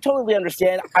 I totally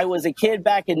understand. I was a kid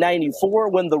back in '94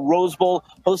 when the Rose Bowl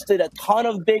hosted a ton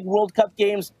of big World Cup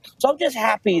games. So I'm just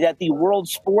happy that the world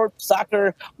sport,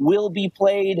 soccer, will be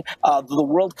played. The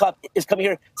World Cup is coming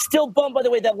here. Still bummed, by the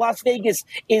way, that Las Vegas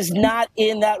is not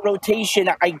in that rotation.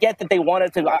 I get that they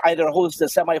wanted to either host a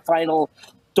semifinal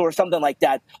or something like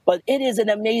that. But it is an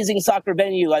amazing soccer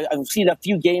venue. I've seen a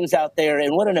few games out there,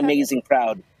 and what an amazing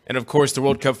crowd. And, of course, the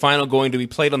World Cup final going to be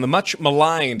played on the much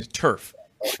maligned turf,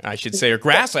 I should say, or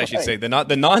grass, I should say, the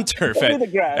non-turf at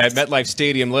MetLife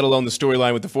Stadium, let alone the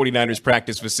storyline with the 49ers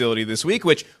practice facility this week,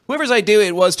 which whoever's idea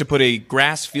it was to put a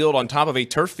grass field on top of a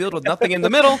turf field with nothing in the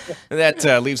middle, that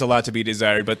leaves a lot to be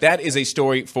desired. But that is a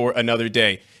story for another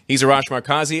day. He's Arash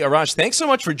Markazi. Arash, thanks so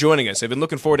much for joining us. I've been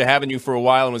looking forward to having you for a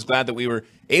while and was glad that we were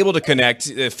able to connect.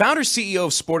 Founder, CEO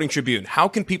of Sporting Tribune, how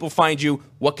can people find you?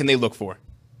 What can they look for?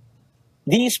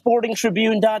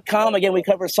 TheSportingTribune.com. Again, we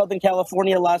cover Southern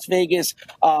California, Las Vegas,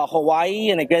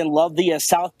 Hawaii, and again, love the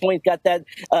South Point. Got that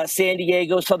San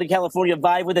Diego, Southern California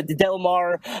vibe with the Del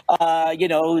Mar,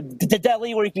 the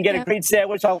deli where you can get a great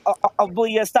sandwich. I'll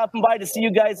be stopping by to see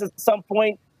you guys at some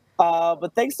point.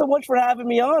 But thanks so much for having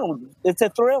me on. It's a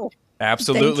thrill.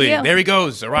 Absolutely. Thank you. There he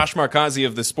goes, Arash Markazi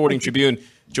of the Sporting Tribune,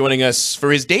 joining us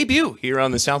for his debut here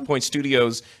on the South Point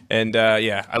Studios. And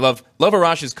I love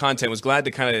Arash's content. Was glad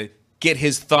to kind of get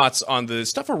his thoughts on the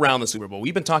stuff around the Super Bowl.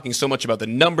 We've been talking so much about the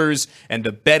numbers and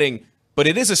the betting, but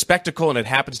it is a spectacle, and it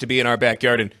happens to be in our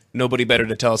backyard, and nobody better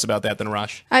to tell us about that than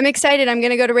Arash. I'm excited. I'm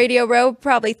going to go to Radio Row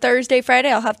probably Thursday,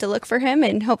 Friday. I'll have to look for him,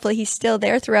 and hopefully he's still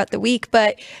there throughout the week.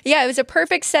 But yeah, it was a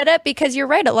perfect setup because you're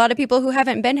right. A lot of people who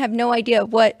haven't been have no idea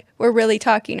what we're really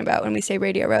talking about when we say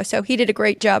Radio Row. So he did a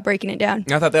great job breaking it down.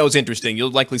 I thought that was interesting.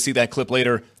 You'll likely see that clip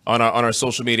later on our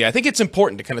social media. I think it's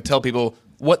important to kind of tell people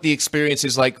what the experience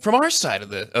is like from our side of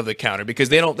the counter, because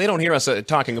they don't hear us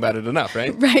talking about it enough,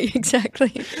 right? Right,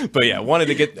 exactly. But yeah, wanted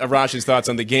to get Arash's thoughts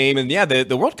on the game, and yeah,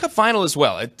 the World Cup final as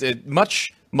well. At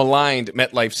much maligned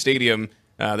MetLife Stadium,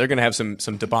 they're going to have some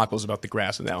debacles about the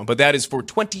grass in that one. But that is for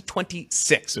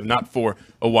 2026, so not for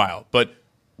a while. But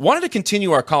wanted to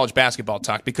continue our college basketball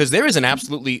talk because there is an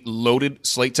absolutely loaded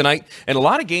slate tonight, and a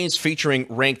lot of games featuring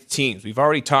ranked teams. We've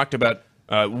already talked about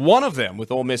one of them with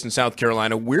Ole Miss and South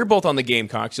Carolina. We're both on the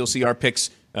Gamecocks. You'll see our picks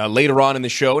later on in the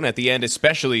show, and at the end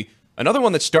especially. Another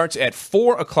one that starts at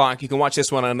 4 o'clock. You can watch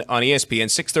this one on ESPN,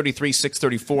 6:33,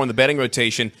 6:34 in the betting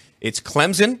rotation. It's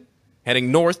Clemson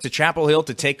heading north to Chapel Hill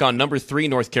to take on number 3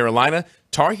 North Carolina.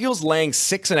 Tar Heels laying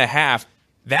 6.5.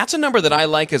 That's a number that I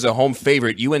like as a home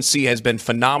favorite. UNC has been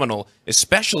phenomenal,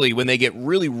 especially when they get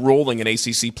really rolling in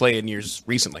ACC play in years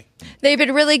recently. They've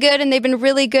been really good, and they've been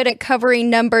really good at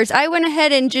covering numbers. I went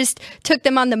ahead and just took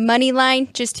them on the money line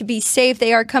just to be safe.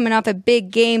 They are coming off a big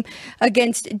game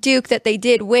against Duke that they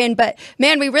did win. But,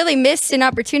 man, we really missed an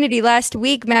opportunity last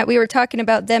week, Matt. We were talking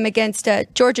about them against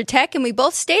Georgia Tech, and we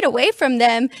both stayed away from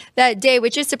them that day,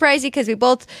 which is surprising because we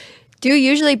both do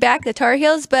usually back the Tar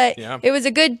Heels, but It was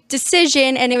a good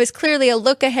decision, and it was clearly a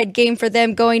look-ahead game for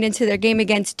them going into their game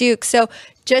against Duke. So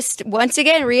just once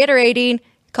again, reiterating,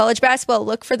 college basketball,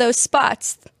 look for those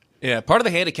spots. Yeah, part of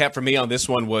the handicap for me on this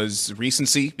one was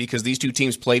recency because these two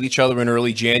teams played each other in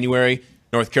early January.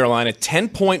 North Carolina,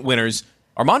 10-point winners.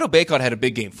 Armando Bacot had a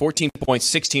big game, 14 points,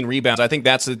 16 rebounds. I think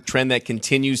that's a trend that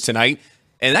continues tonight.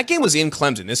 And that game was in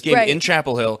Clemson. This game in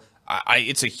Chapel Hill.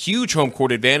 It's a huge home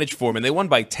court advantage for them, and they won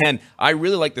by 10. I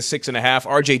really like the 6.5.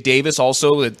 R.J. Davis,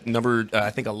 also the number,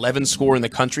 11 scorer in the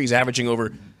country. He's averaging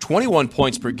over 21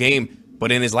 points per game.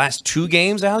 But in his last 2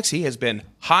 games, Alex, he has been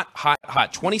hot.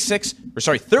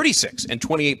 36 and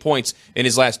 28 points in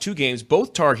his last 2 games.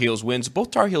 Both Tar Heels wins,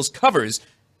 both Tar Heels covers.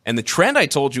 And the trend I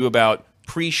told you about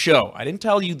pre-show, I didn't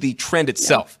tell you the trend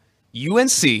itself. No.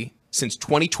 UNC, since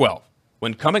 2012,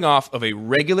 when coming off of a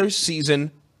regular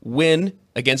season win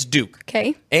against Duke.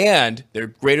 Okay. And they're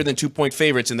greater than 2-point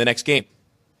favorites in the next game.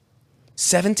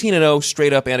 17-0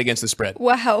 straight up and against the spread.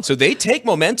 Wow. So they take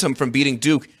momentum from beating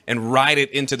Duke and ride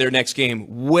it into their next game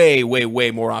way, way,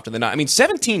 way more often than not. I mean,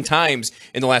 17 times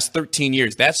in the last 13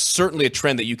 years. That's certainly a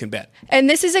trend that you can bet. And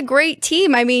this is a great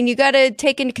team. I mean, you got to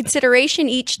take into consideration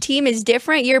each team is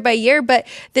different year by year, but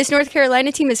this North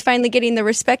Carolina team is finally getting the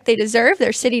respect they deserve.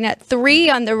 They're sitting at 3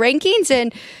 on the rankings,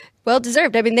 and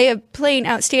well-deserved. I mean, they are playing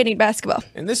outstanding basketball.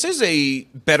 And this is a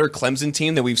better Clemson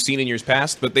team than we've seen in years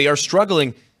past, but they are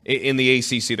struggling in the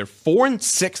ACC. They're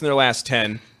 4-6 in their last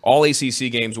 10, all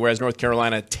ACC games, whereas North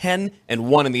Carolina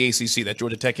 10-1 in the ACC. That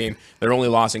Georgia Tech game, their only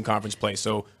loss in conference play.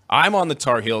 So I'm on the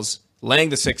Tar Heels, laying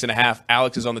the 6.5.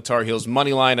 Alex is on the Tar Heels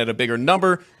money line at a bigger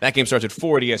number. That game starts at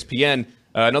 4 at ESPN.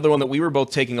 Another one that we were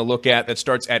both taking a look at that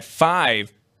starts at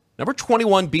 5. Number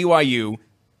 21 BYU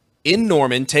in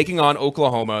Norman taking on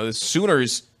Oklahoma. The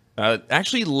Sooners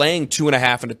actually laying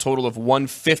 2.5 in a total of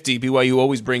 150. BYU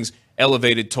always brings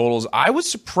elevated totals. I was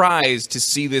surprised to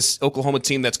see this Oklahoma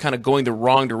team that's kind of going the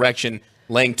wrong direction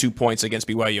laying 2 points against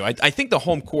BYU. I think the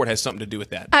home court has something to do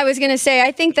with that. I was going to say,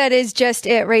 I think that is just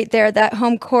it right there, that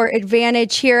home court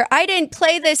advantage here. I didn't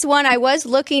play this one. I was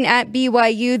looking at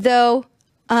BYU, though.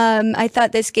 I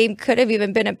thought this game could have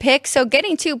even been a pick. So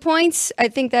getting 2 points, I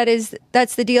think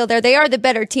that's the deal there. They are the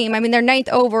better team. I mean, they're 9th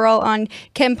overall on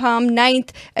KenPom, 9th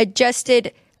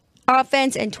adjusted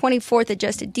offense, and 24th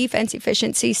adjusted defense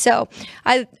efficiency. So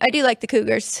I do like the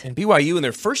Cougars. And BYU in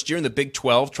their first year in the Big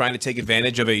 12 trying to take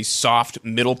advantage of a soft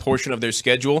middle portion of their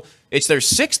schedule. It's their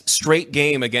 6th straight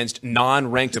game against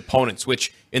non-ranked opponents,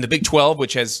 which in the Big 12,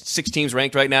 which has 6 teams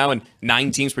ranked right now and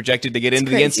 9 teams projected to get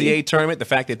into the NCAA tournament, the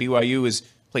fact that BYU is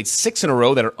played 6 in a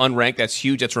row that are unranked, that's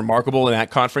huge. That's remarkable in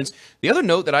that conference. The other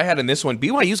note that I had in this one,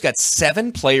 BYU's got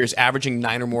 7 players averaging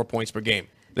 9 or more points per game.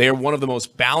 They are one of the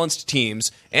most balanced teams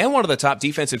and one of the top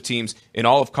defensive teams in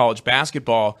all of college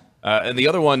basketball. And the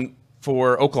other one,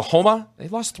 for Oklahoma.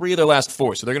 They've lost 3 of their last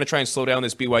 4, so they're going to try and slow down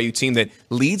this BYU team that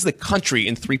leads the country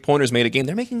in three-pointers made a game.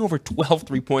 They're making over 12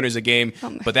 three-pointers a game,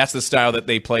 but that's the style that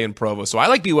they play in Provo. So I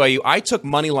like BYU. I took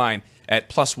money line at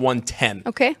plus 110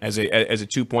 as a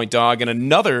 2-point dog. And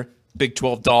another Big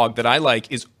 12 dog that I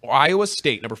like is Iowa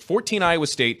State, number 14 Iowa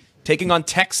State, taking on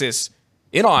Texas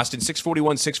in Austin,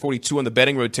 641, 642 on the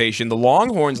betting rotation. The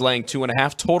Longhorns laying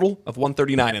 2.5, total of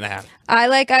 139.5. I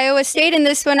like Iowa State in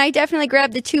this one. I definitely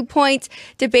grabbed the 2 points.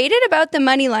 Debated about the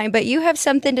money line, but you have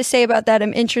something to say about that.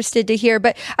 I'm interested to hear.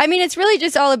 But I mean, it's really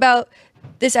just all about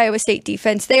this Iowa State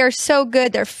defense. They are so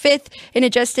good. They're 5th in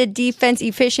adjusted defense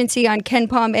efficiency on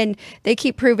KenPom, and they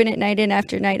keep proving it night in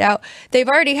after night out. They've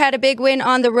already had a big win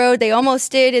on the road. They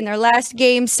almost did in their last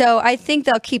game, so I think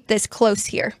they'll keep this close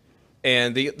here.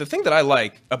 And the thing that I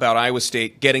like about Iowa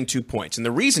State getting 2 points, and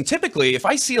the reason, typically, if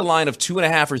I see a line of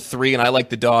 2.5 or 3 and I like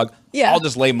the dog, I'll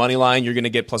just lay money line. You're going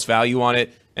to get plus value on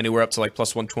it, anywhere up to like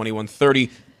plus 120, 130.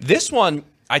 This one,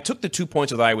 I took the 2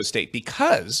 points with Iowa State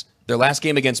because their last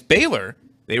game against Baylor,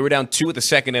 they were down 2 at the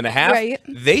second and a half. Right.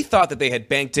 They thought that they had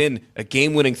banked in a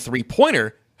game-winning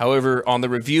 3-pointer. However, on the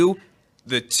review,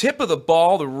 the tip of the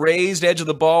ball, the raised edge of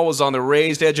the ball was on the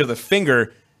raised edge of the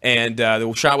finger, and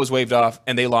the shot was waved off,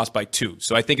 and they lost by 2.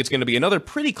 So I think it's going to be another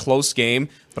pretty close game,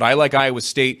 but I like Iowa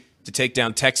State to take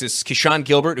down Texas. Keyshawn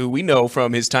Gilbert, who we know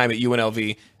from his time at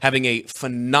UNLV, having a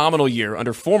phenomenal year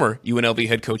under former UNLV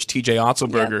head coach T.J.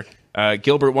 Otzelberger. Yep.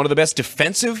 Gilbert, one of the best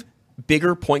defensive,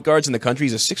 bigger point guards in the country.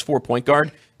 He's a 6'4" point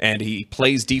guard, and he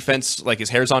plays defense like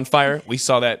his hair's on fire. We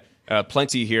saw that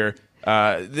plenty here.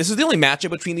 This is the only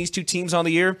matchup between these two teams on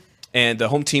the year, and the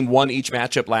home team won each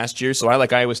matchup last year, so I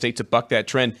like Iowa State to buck that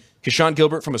trend. Keyshawn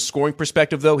Gilbert, from a scoring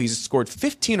perspective, though, he's scored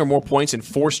 15 or more points in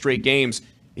 4 straight games.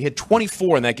 He had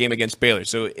 24 in that game against Baylor.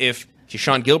 So if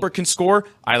Keyshawn Gilbert can score,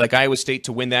 I like Iowa State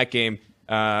to win that game.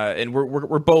 And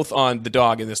we're both on the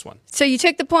dog in this one. So you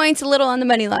took the points, a little on the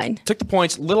money line. Took the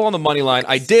points, little on the money line.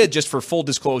 I did, just for full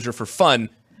disclosure, for fun,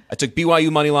 I took BYU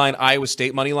money line, Iowa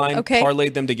State money line,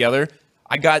 parlayed them together.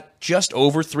 I got just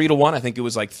over 3-1. I think it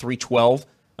was like 312,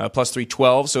 plus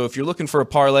 312. So if you're looking for a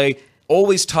parlay,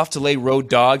 always tough to lay road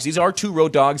dogs. These are 2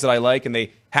 road dogs that I like, and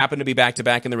they happen to be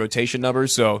back-to-back in the rotation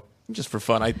numbers. So just for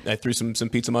fun, I threw some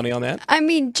pizza money on that. I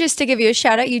mean, just to give you a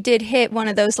shout-out, you did hit one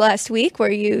of those last week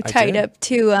where you tied up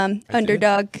 2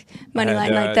 underdog money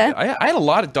line like that. I had a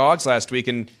lot of dogs last week,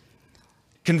 and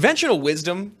conventional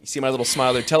wisdom, you see my little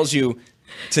smile there, tells you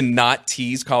to not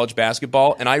tease college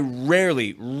basketball, and I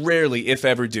rarely, if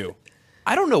ever, do.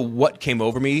 I don't know what came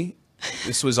over me.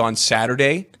 This was on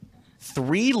Saturday.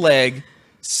 3-leg,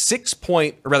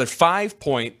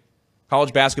 5-point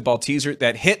college basketball teaser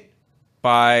that hit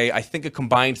by, I think, a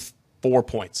combined 4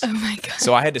 points. Oh, my God.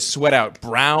 So I had to sweat out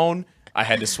Brown. I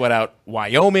had to sweat out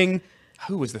Wyoming.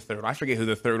 Who was the third one? I forget who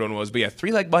the third one was. But yeah,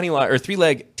 3-leg money line, or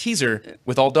 3-leg teaser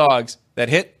with all dogs that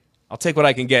hit. I'll take what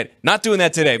I can get. Not doing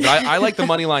that today, but I like the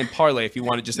money line parlay if you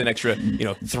wanted just an extra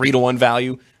 3-1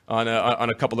 value on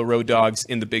a couple of road dogs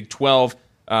in the Big 12.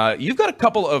 You've got a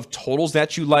couple of totals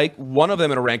that you like. One of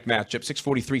them in a ranked matchup,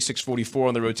 643, 644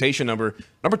 on the rotation number.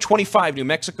 Number 25, New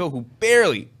Mexico, who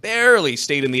barely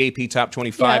stayed in the AP top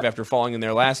 25 after falling in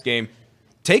their last game,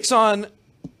 takes on,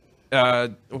 where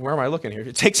am I looking here?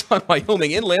 It takes on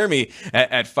Wyoming in Laramie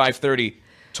at 5:30.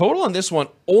 Total on this one,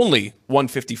 only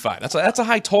 155. That's a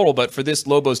high total, but for this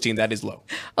Lobos team, that is low.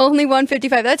 Only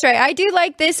 155. That's right. I do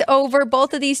like this over.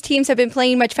 Both of these teams have been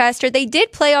playing much faster. They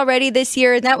did play already this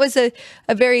year, and that was a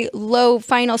very low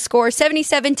final score,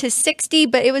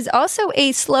 77-60, but it was also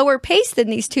a slower pace than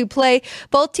these two play.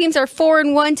 Both teams are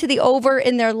 4-1 to the over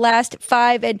in their last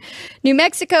 5. And New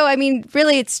Mexico, I mean,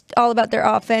 really, it's all about their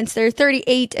offense. They're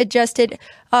 38 adjusted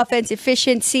offense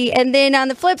efficiency. And then on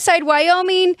the flip side,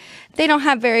 Wyoming, they don't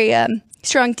have very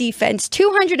strong defense.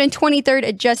 223rd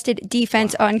adjusted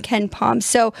defense on KenPom.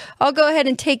 So I'll go ahead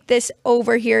and take this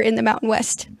over here in the Mountain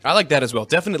West. I like that as well.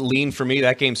 Definite lean for me.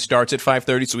 That game starts at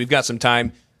 5:30, so we've got some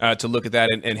time to look at that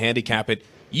and handicap it.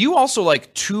 You also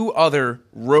like 2 other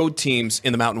road teams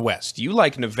in the Mountain West. You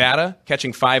like Nevada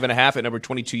catching 5.5 at number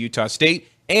 22 Utah State,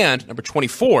 and number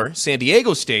 24 San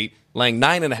Diego State laying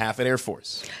 9.5 at Air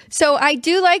Force. So I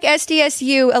do like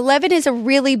SDSU. 11 is a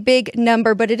really big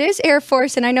number, but it is Air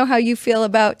Force, and I know how you feel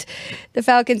about the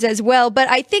Falcons as well. But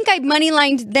I think I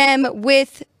moneylined them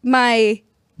with my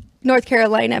North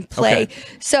Carolina play. Okay.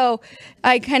 So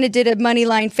I kind of did a money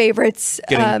line favorites.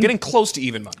 Getting close to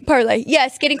even money. Parlay.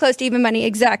 Yes, getting close to even money.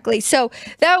 Exactly. So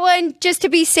that one, just to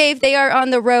be safe, they are on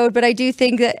the road, but I do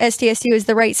think that SDSU is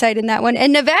the right side in that one.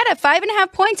 And Nevada,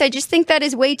 5.5 points. I just think that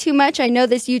is way too much. I know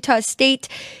this Utah State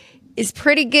is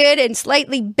pretty good and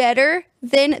slightly better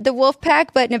than the Wolfpack,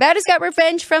 but Nevada's got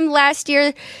revenge from last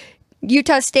year.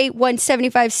 Utah State won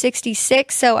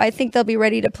 75-66, so I think they'll be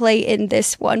ready to play in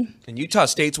this one. And Utah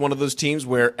State's one of those teams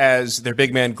where, as their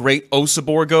big man, Great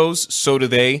Osabor, goes, so do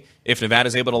they. If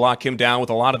Nevada's able to lock him down with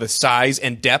a lot of the size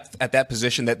and depth at that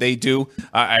position that they do,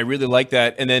 I really like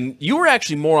that. And then you were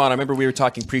actually more on, I remember we were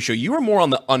talking pre-show, you were more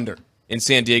on the under in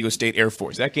San Diego State Air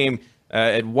Force. That game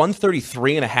at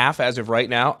 133.5 as of right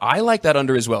now. I like that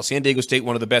under as well. San Diego State,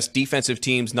 one of the best defensive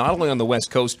teams, not only on the West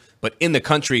Coast, but in the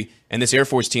country. And this Air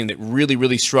Force team that really,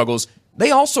 really struggles.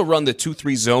 They also run the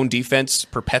 2-3 zone defense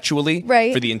perpetually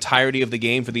for the entirety of the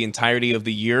game, for the entirety of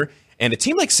the year. And a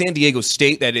team like San Diego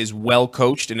State that is well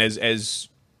coached and as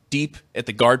deep at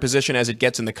the guard position as it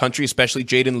gets in the country, especially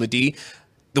Jaden Ledee,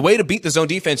 the way to beat the zone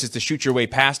defense is to shoot your way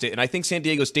past it. And I think San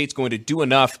Diego State's going to do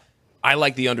enough. I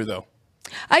like the under, though.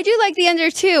 I do like the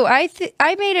under, too. I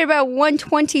made it about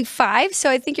 125, so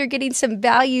I think you're getting some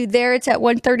value there. It's at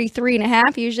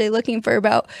 133.5, usually looking for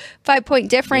about 5-point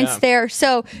difference there.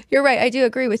 So you're right. I do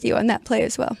agree with you on that play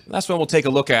as well. That's one we'll take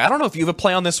a look at. I don't know if you have a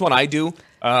play on this one. I do.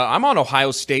 I'm on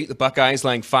Ohio State. The Buckeyes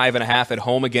laying 5.5 at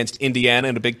home against Indiana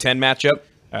in a Big Ten matchup.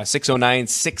 609,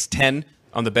 610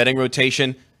 on the betting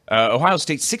rotation. Ohio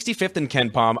State 65th in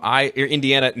KenPom.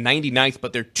 Indiana 99th,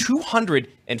 but they're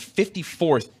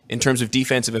 254th in terms of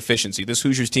defensive efficiency. This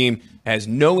Hoosiers team has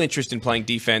no interest in playing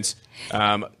defense.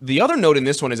 The other note in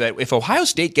this one is that if Ohio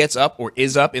State gets up or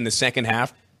is up in the second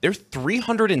half, they're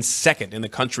 302nd in the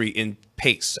country in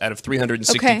pace out of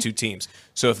 362 teams.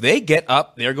 So if they get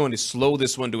up, they're going to slow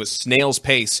this one to a snail's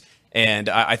pace, and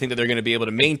I think that they're going to be able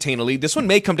to maintain a lead. This one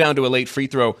may come down to a late free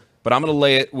throw, but I'm going to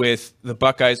lay it with the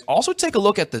Buckeyes. Also, take a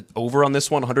look at the over on this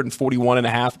one.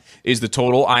 141.5 is the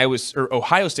total.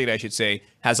 Ohio State, I should say,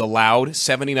 has allowed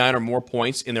 79 or more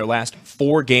points in their last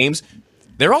 4 games.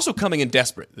 They're also coming in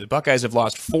desperate. The Buckeyes have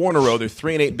lost 4 in a row. They're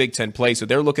 3-8 in Big Ten play, so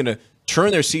they're looking to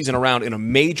turn their season around in a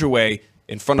major way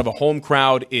in front of a home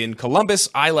crowd in Columbus.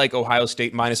 I like Ohio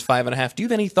State minus 5.5. Do you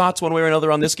have any thoughts one way or another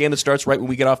on this game that starts right when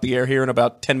we get off the air here in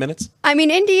about 10 minutes? I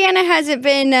mean, Indiana hasn't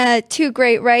been too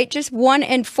great, right? Just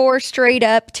 1-4 straight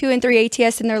up, 2-3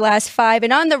 ATS in their last 5.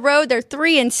 And on the road, they're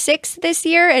 3-6 this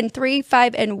year and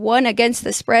 3-5-1 against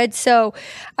the spread. So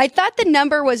I thought the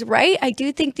number was right. I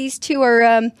do think these two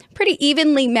are pretty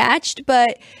evenly matched,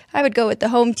 but I would go with the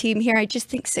home team here. I just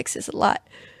think 6 is a lot.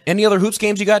 Any other hoops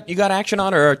games you got action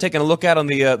on or are taking a look at on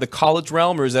the college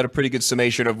realm, or is that a pretty good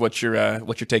summation of what you're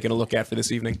taking a look at for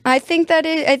this evening? I think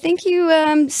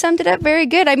you summed it up very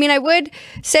good. I mean, I would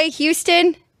say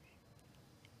Houston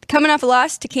coming off a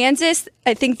loss to Kansas.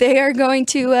 I think they are going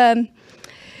to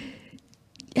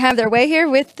have their way here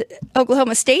with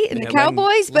Oklahoma State and the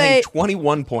Cowboys. But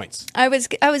 21 points. I was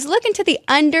looking to the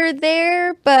under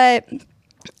there, but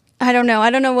I don't know. I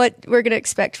don't know what we're going to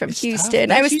expect from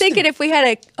Houston. I was thinking if we had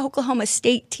a Oklahoma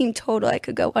State team total, I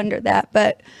could go under that,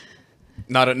 but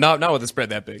not with a spread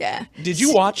that big. Yeah. Did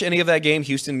you watch any of that game,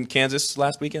 Houston Kansas,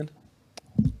 last weekend?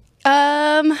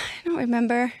 I don't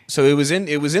remember. So it was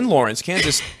in Lawrence.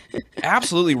 Kansas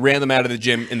absolutely ran them out of the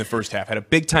gym in the first half. Had a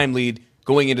big time lead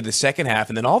going into the second half,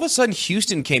 and then all of a sudden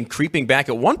Houston came creeping back.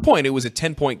 At one point, it was a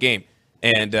 10-point game.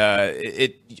 And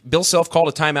Bill Self called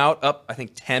a timeout up, I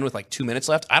think, 10 with like 2 minutes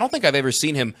left. I don't think I've ever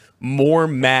seen him more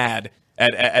mad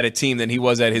at a team than he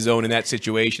was at his own in that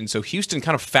situation. So Houston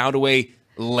kind of found a way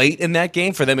late in that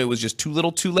game. For them, it was just too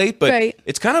little too late. But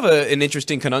It's kind of an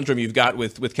interesting conundrum you've got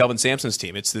with Kelvin Sampson's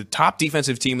team. It's the top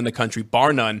defensive team in the country,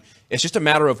 bar none. It's just a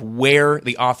matter of where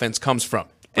the offense comes from.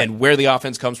 And where the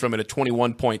offense comes from at a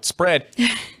 21-point spread.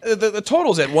 The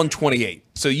total's at 128.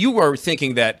 So you are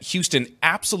thinking that Houston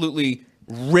absolutely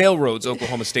railroads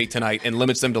Oklahoma State tonight and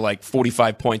limits them to like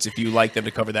 45 points if you like them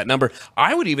to cover that number.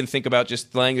 I would even think about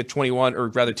just laying the 21, or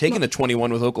rather taking the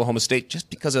 21 with Oklahoma State, just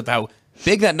because of how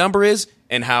big that number is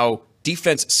and how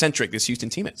defense-centric this Houston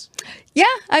team is. Yeah,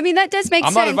 I mean, that does make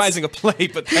sense. I'm not advising a play,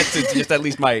 but that's just at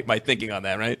least my thinking on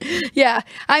that, right? Yeah,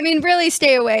 I mean, really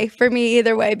stay away for me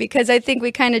either way, because I think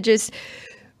we kind of just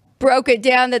broke it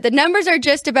down that the numbers are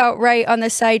just about right on the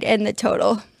site and the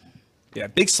total. Yeah,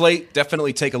 big slate.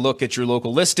 Definitely take a look at your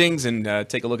local listings and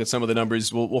take a look at some of the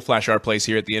numbers. We'll flash our plays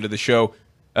here at the end of the show.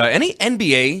 Any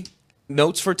NBA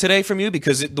notes for today from you?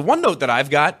 Because the one note that I've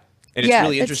got, and it's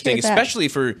really interesting, especially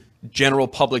for general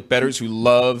public bettors who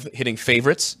love hitting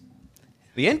favorites,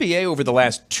 the NBA over the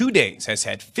last 2 days has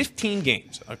had 15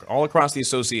 games all across the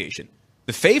association.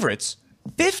 The favorites,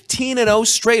 15-0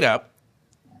 straight up,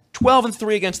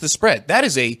 12-3 against the spread. That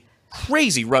is a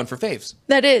crazy run for faves.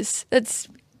 That's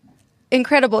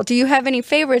incredible. Do you have any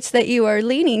favorites that you are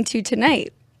leaning to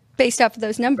tonight? based off of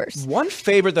those numbers. One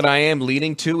favorite that I am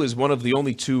leaning to is one of the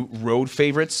only two road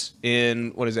favorites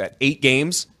in, 8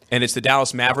 games, and it's the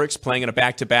Dallas Mavericks playing in a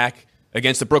back-to-back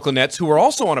against the Brooklyn Nets, who are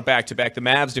also on a back-to-back. The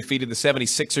Mavs defeated the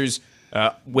 76ers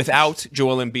without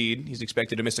Joel Embiid. He's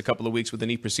expected to miss a couple of weeks with a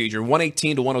knee procedure.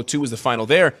 118-102 was the final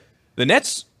there. The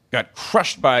Nets got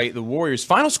crushed by the Warriors.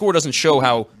 Final score doesn't show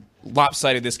how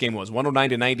lopsided this game was.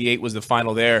 109-98 was the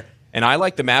final there. And I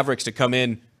like the Mavericks to come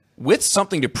in with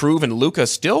something to prove, and Luka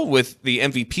still with the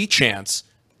MVP chance,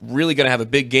 really going to have a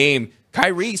big game.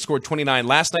 Kyrie scored 29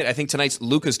 last night. I think tonight's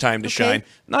Luka's time to shine.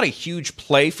 Not a huge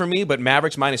play for me, but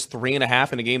Mavericks minus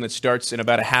 3.5 in a game that starts in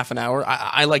about a half an hour.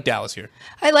 I like Dallas here.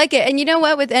 I like it. And you know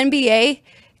what? With NBA,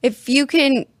 if you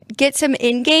can get some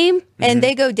in-game and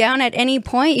they go down at any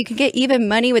point, you can get even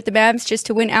money with the Mavs just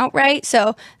to win outright.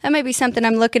 So that might be something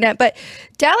I'm looking at. But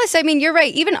Dallas, I mean, you're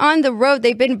right. Even on the road,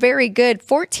 they've been very good.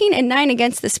 14-9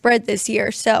 against the spread this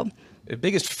year. So the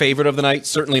biggest favorite of the night,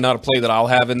 certainly not a play that I'll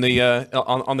have in the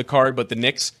on the card, but the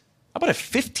Knicks. How about a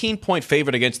 15-point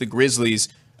favorite against the Grizzlies?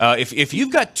 If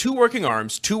you've got 2 working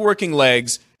arms, 2 working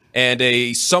legs, and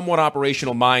a somewhat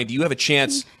operational mind, you have a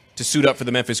chance to suit up for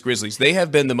the Memphis Grizzlies. They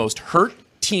have been the most hurt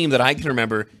team that I can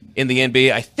remember in the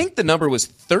NBA. I think the number was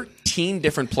 13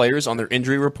 different players on their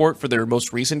injury report for their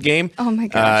most recent game. Oh my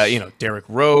gosh. Derrick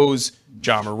Rose,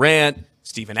 Ja Morant,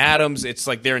 Steven Adams. It's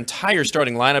like their entire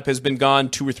starting lineup has been gone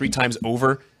 2 or 3 times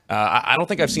over. I don't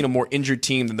think I've seen a more injured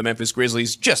team than the Memphis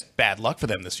Grizzlies. Just bad luck for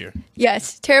them this year.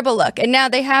 Yes, terrible luck. And now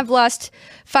they have lost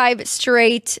 5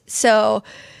 straight. So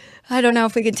I don't know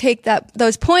if we can take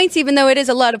those points, even though it is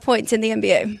a lot of points in the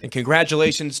NBA. And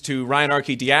congratulations to Ryan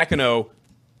Arcidiacono,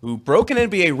 who broke an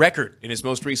NBA record in his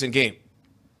most recent game.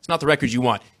 It's not the record you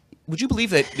want. Would you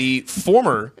believe that the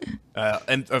former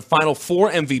Final Four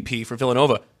MVP for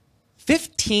Villanova,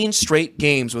 15 straight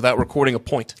games without recording a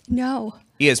point? No.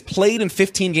 He has played in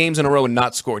 15 games in a row and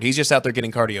not scored. He's just out there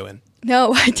getting cardio in.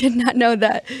 No, I did not know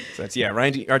that. So that's,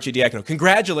 Ryan Arcidiacono.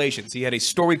 Congratulations. He had a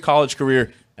storied college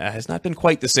career. Has not been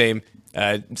quite the same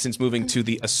since moving to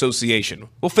the association.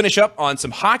 We'll finish up on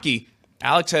some hockey.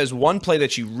 Alex has one play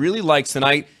that she really likes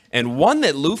tonight, and one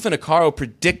that Lou Finicaro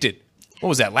predicted. What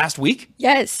was that, last week?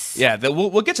 Yes. Yeah,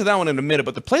 we'll get to that one in a minute,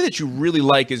 but the play that you really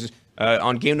like is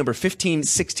on game number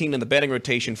 15-16 in the betting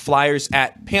rotation, Flyers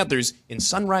at Panthers in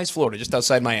Sunrise, Florida, just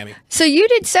outside Miami. So you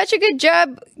did such a good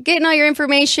job getting all your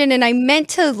information, and I meant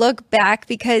to look back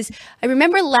because I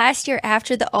remember last year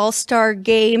after the All-Star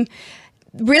game,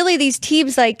 really these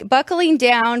teams like buckling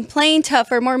down, playing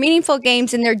tougher, more meaningful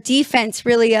games, and their defense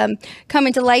really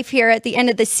coming to life here at the end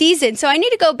of the season. So I need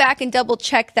to go back and double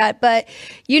check that. But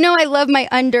you know I love my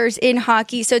unders in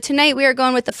hockey. So tonight we are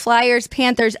going with the Flyers,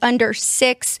 Panthers under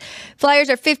 6. Flyers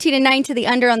are 15-9 to the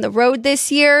under on the road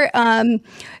this year.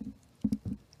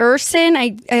 Urson,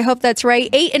 I hope that's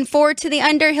right, 8-4 to the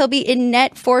under. He'll be in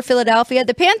net for Philadelphia.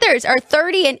 The Panthers are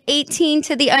 30-18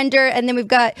 to the under, and then we've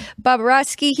got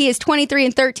Bobrovsky. He is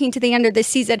 23-13 to the under this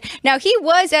season. Now he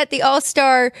was at the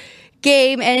All-Star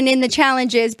game and in the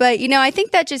challenges, but I think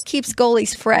that just keeps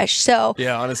goalies fresh. So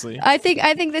yeah, honestly, I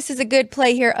think this is a good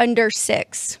play here under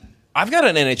 6. I've got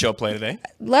an NHL play today.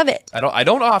 Love it. I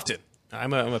don't often.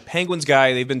 I'm a Penguins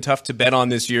guy. They've been tough to bet on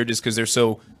this year just because they're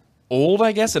so old,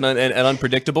 I guess, and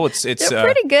unpredictable. They're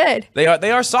pretty good.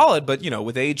 They are solid, but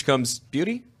with age comes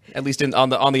beauty. At least on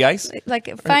the ice, like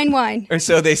fine wine, or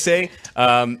so they say.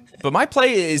 But my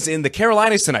play is in the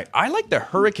Carolinas tonight. I like the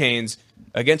Hurricanes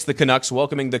against the Canucks,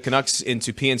 welcoming the Canucks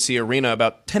into PNC Arena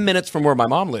about 10 minutes from where my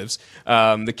mom lives.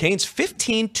 The Canes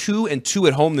 15-2-2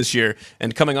 at home this year,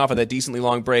 and coming off of that decently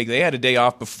long break. They had a day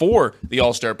off before the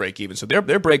All-Star break even, so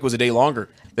their break was a day longer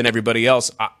than everybody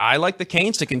else. I like the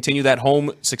Canes to continue that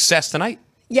home success tonight.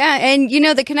 Yeah, and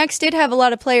the Canucks did have a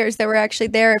lot of players that were actually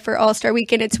there for All-Star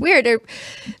Weekend. It's weird. There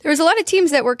was a lot of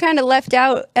teams that were kind of left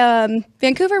out.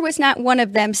 Vancouver was not one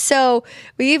of them. So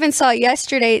we even saw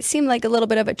yesterday, it seemed like a little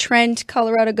bit of a trend,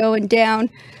 Colorado going down.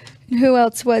 Who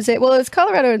else was it? Well, it was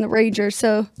Colorado and the Rangers,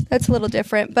 so that's a little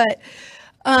different. But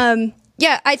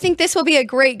yeah, I think this will be a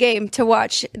great game to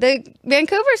watch. The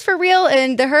Vancouver's for real,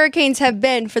 and the Hurricanes have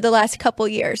been for the last couple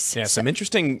years. Yeah, some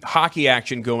interesting hockey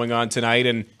action going on tonight,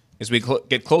 and as we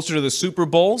get closer to the Super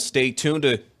Bowl, stay tuned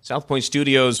to South Point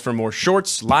Studios for more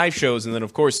shorts, live shows, and then,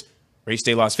 of course, Race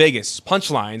Day Las Vegas,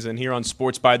 punchlines, and here on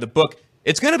Sports by the Book.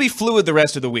 It's going to be fluid the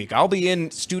rest of the week. I'll be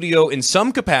in studio in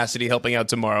some capacity helping out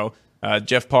tomorrow.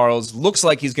 Jeff Parles looks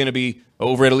like he's going to be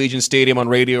over at Allegiant Stadium on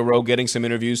Radio Row getting some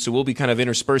interviews, so we'll be kind of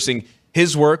interspersing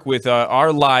his work with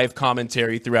our live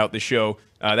commentary throughout the show.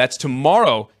 That's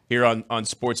tomorrow here on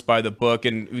Sports by the Book,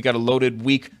 and we got a loaded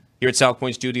week here at South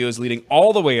Point Studios, leading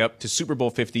all the way up to Super Bowl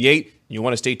 58. You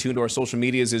want to stay tuned to our social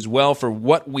medias as well for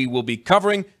what we will be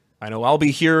covering. I know I'll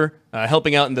be here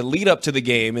helping out in the lead up to the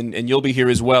game, and you'll be here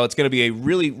as well. It's going to be a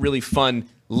really, really fun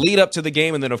lead up to the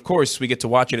game, and then, of course, we get to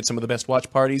watch it at some of the best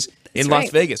watch parties in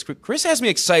Las Vegas. Chris has me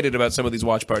excited about some of these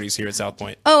watch parties here at South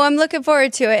Point. Oh, I'm looking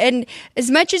forward to it. And as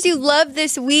much as you love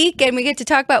this week, and we get to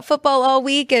talk about football all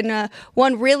week, and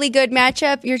one really good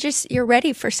matchup, you're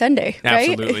ready for Sunday,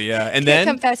 right? Absolutely, yeah. And Can't then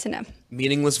come fast enough.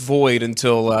 Meaningless void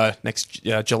until next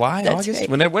July, That's August,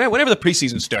 right. whenever the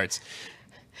preseason starts.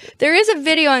 There is a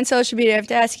video on social media. I have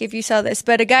to ask you if you saw this,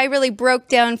 but a guy really broke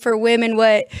down for women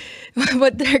what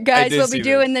their guys will be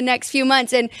doing the next few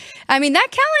months. And I mean, that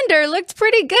calendar looked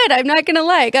pretty good. I'm not going to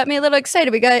lie. It got me a little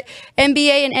excited. We got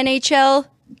NBA and NHL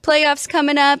playoffs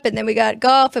coming up, and then we got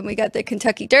golf, and we got the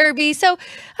Kentucky Derby. So,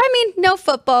 I mean, no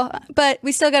football, but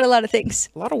we still got a lot of things.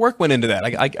 A lot of work went into that.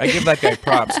 I give that guy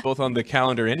props, both on the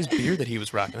calendar and his beard that he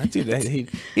was rocking. That dude,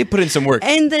 he put in some work.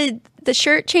 And the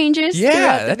shirt changes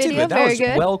throughout the video. That was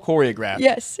good. well choreographed.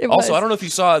 Yes, it was. Also, I don't know if you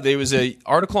saw, there was an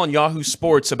article on Yahoo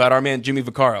Sports about our man Jimmy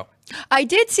Vaccaro. I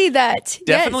did see that.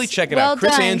 Definitely yes. check it well out.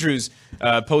 Chris done. Andrews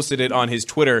posted it on his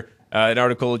Twitter. An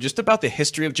article just about the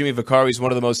history of Jimmy Vaccaro. He's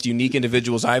one of the most unique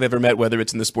individuals I've ever met, whether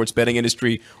it's in the sports betting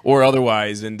industry or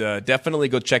otherwise. And definitely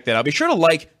go check that out. Be sure to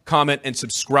like, comment, and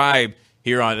subscribe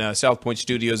here on South Point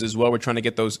Studios as well. We're trying to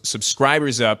get those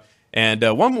subscribers up. And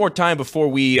one more time before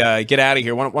we get out of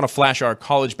here, want to flash our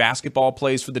college basketball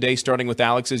plays for the day, starting with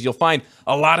Alex's. You'll find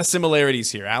a lot of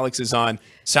similarities here. Alex is on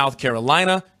South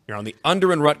Carolina. You're on the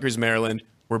under in Rutgers, Maryland.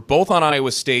 We're both on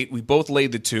Iowa State. We both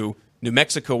laid the 2. New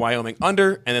Mexico, Wyoming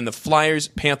under, and then the Flyers,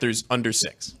 Panthers under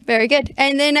 6. Very good.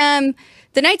 And then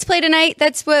the Knights play tonight.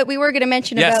 That's what we were going to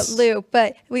mention about Lou,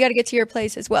 but we got to get to your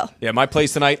plays as well. Yeah, my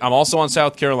plays tonight. I'm also on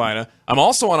South Carolina. I'm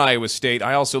also on Iowa State.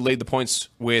 I also laid the points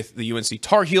with the UNC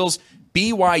Tar Heels.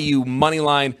 BYU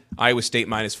moneyline, Iowa State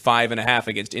minus 5.5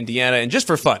 against Indiana. And just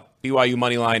for fun, BYU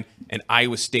moneyline and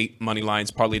Iowa State moneylines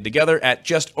parlayed together at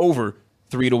just over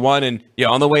 3-1. And yeah,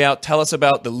 on the way out, tell us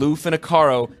about the Lou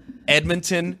Finocchiaro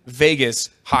Edmonton, Vegas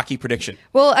hockey prediction.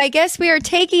 Well, I guess we are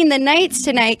taking the Knights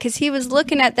tonight because he was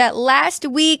looking at that last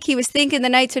week. He was thinking the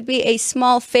Knights would be a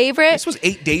small favorite. This was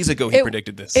 8 days ago he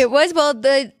predicted this. It was. Well,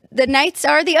 the Knights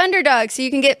are the underdog, so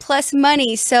you can get plus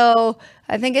money. So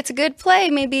I think it's a good play.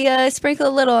 Maybe sprinkle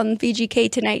a little on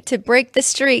VGK tonight to break the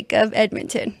streak of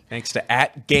Edmonton. Thanks to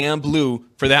 @GamBlue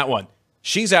for that one.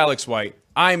 She's Alex White.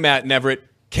 I'm Matt Neverett.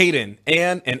 Caden,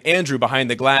 Ann, and Andrew behind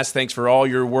the glass, thanks for all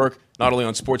your work, not only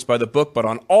on Sports by the Book, but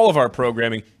on all of our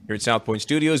programming here at South Point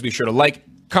Studios. Be sure to like,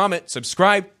 comment,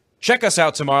 subscribe. Check us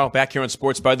out tomorrow back here on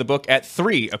Sports by the Book at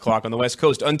 3 o'clock on the West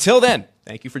Coast. Until then,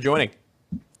 thank you for joining.